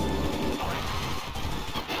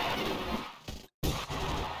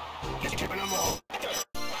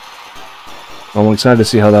 I'm excited to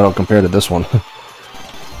see how that'll compare to this one.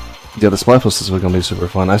 Yeah, the Splatfest is going to be super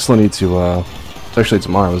fun. I still need to, it's actually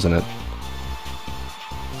tomorrow, isn't it?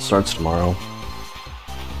 It starts tomorrow.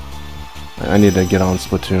 I need to get on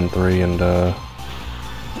Splatoon 3 and,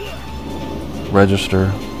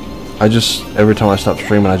 register. Every time I stop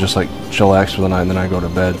streaming, I just, like, chillax for the night and then I go to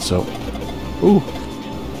bed, so... Ooh!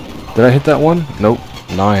 Did I hit that one? Nope.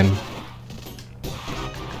 9.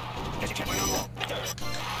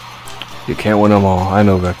 You can't win them all. I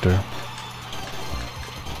know, Vector.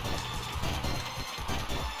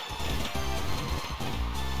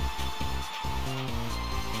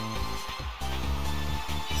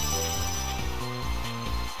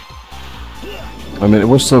 I mean,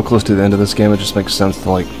 we're so close to the end of this game, it just makes sense to,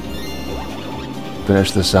 like,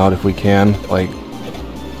 finish this out if we can. Like,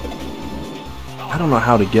 I don't know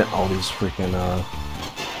how to get all these freaking,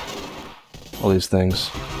 all these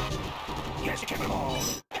things.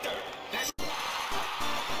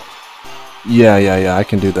 Yeah, I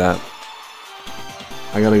can do that.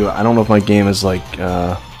 I gotta go. I don't know if my game is like, if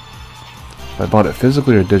I bought it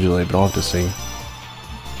physically or digitally, but I'll have to see.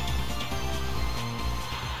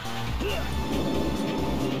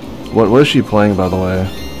 What is she playing, by the way?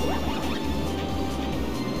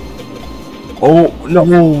 Oh,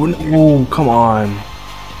 no, come on.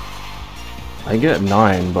 I get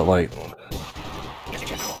 9, but like...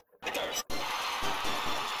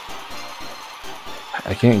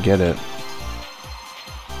 I can't get it.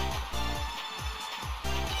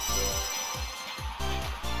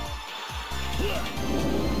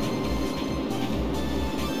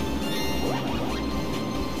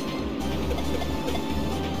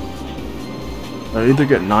 I either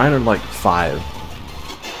get 9 or like 5.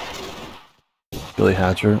 Billy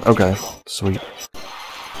Hatcher. Okay, sweet.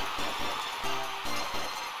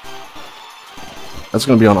 That's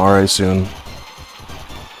gonna be on RA soon.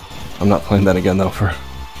 I'm not playing that again though for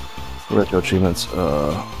retro achievements. I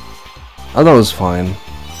thought it was fine.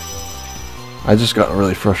 I just got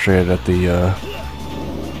really frustrated at the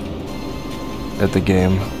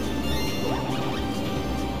game.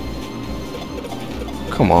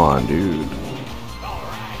 Come on, dude.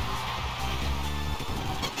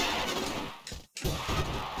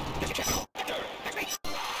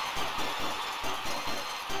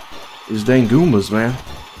 These dang Goombas, man.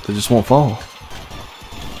 They just won't fall.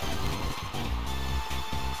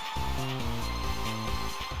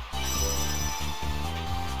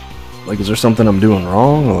 Like, is there something I'm doing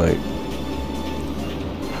wrong? Like,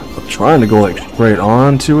 I'm trying to go, like, straight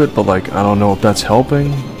on to it, but, like, I don't know if that's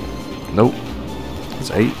helping. Nope.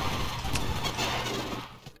 It's 8.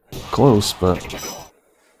 Close, but...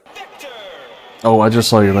 Oh, I just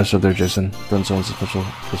saw your message up there, Jason. Friend zone's official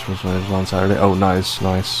Christmas message on Saturday. Oh, nice,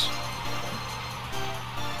 nice.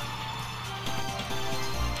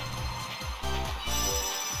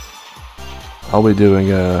 I'll be doing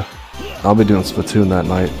Splatoon that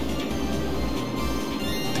night.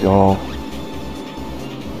 Y'all.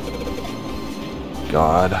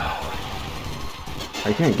 God.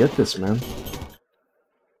 I can't get this, man.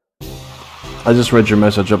 I just read your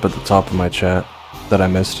message up at the top of my chat that I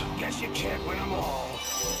missed. Guess you can't win them all.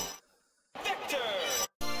 Victor!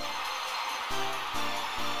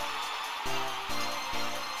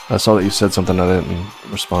 I saw that you said something, I didn't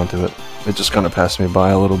respond to it. It just kind of passed me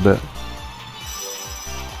by a little bit.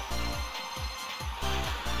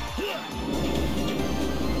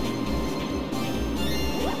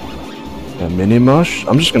 A mini mush?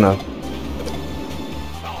 I'm just gonna...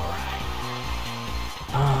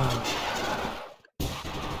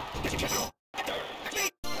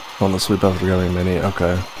 On the sleep after getting mini,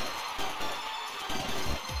 okay.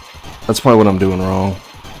 That's probably what I'm doing wrong.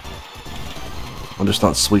 I'm just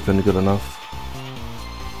not sleeping good enough.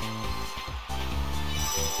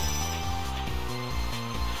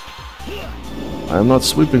 I'm not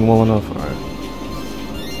sleeping well enough, alright.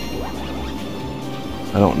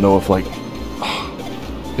 I don't know if like...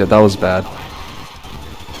 Yeah, that was bad.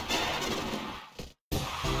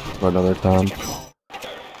 For another time.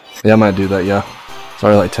 Yeah, I might do that, yeah.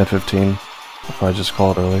 Sorry, like 10-15. I'll probably just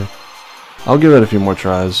call it earlier. I'll give it a few more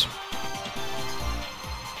tries.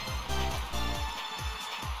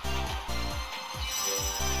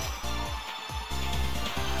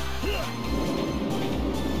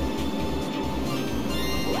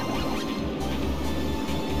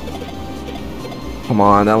 Come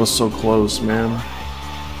on, that was so close, man.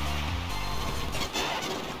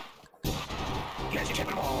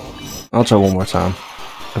 I'll try one more time.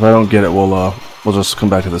 If I don't get it, we'll just come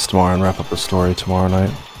back to this tomorrow and wrap up the story tomorrow night.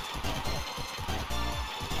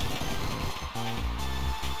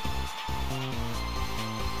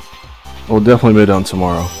 We'll definitely be done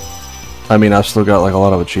tomorrow. I mean, I've still got like a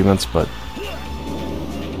lot of achievements, but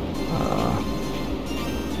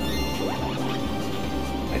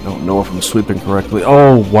I don't know if I'm sweeping correctly.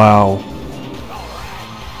 Oh wow,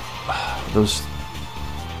 those.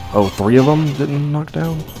 Oh, 3 of them didn't knock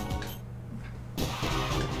down.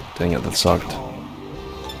 Dang it, that sucked.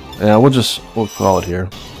 Yeah, we'll call it here.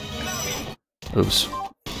 Oops.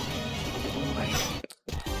 I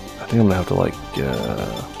think I'm gonna have to like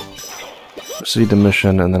proceed the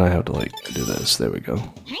mission, and then I have to like do this. There we go.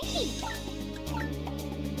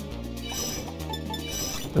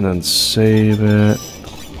 And then save it.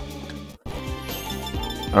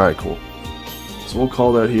 All right, cool. So we'll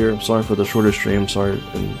call that here. I'm sorry for the shorter stream. Sorry,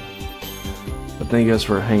 but thank you guys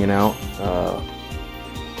for hanging out.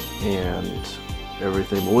 And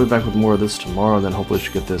everything. We'll be back with more of this tomorrow, and then hopefully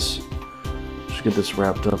should get this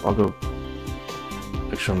wrapped up. I'll go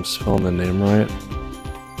make sure I'm spelling the name right.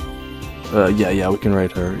 Yeah, we can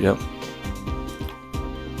rate her. Yep.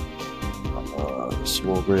 So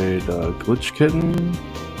we'll grade Glitch Kitten,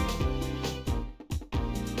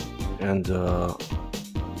 and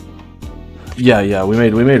yeah, we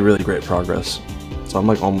made really great progress. So I'm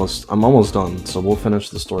almost done. So we'll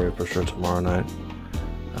finish the story for sure tomorrow night.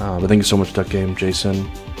 But thank you so much, Duck Game, Jason,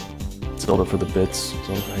 Zelda for the bits,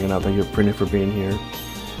 so for hanging out. Thank you, Prinny, for being here.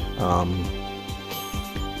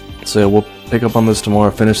 So yeah, we'll pick up on this tomorrow,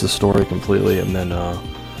 finish the story completely, and then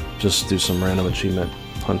just do some random achievement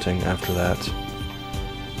hunting after that.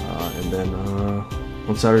 And then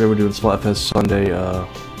on Saturday we're doing Splatfest, Sunday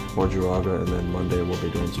more Jiraga, and then Monday we'll be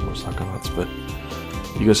doing some more Psychonauts. But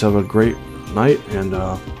you guys have a great night, and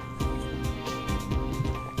I'll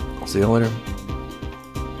see you later.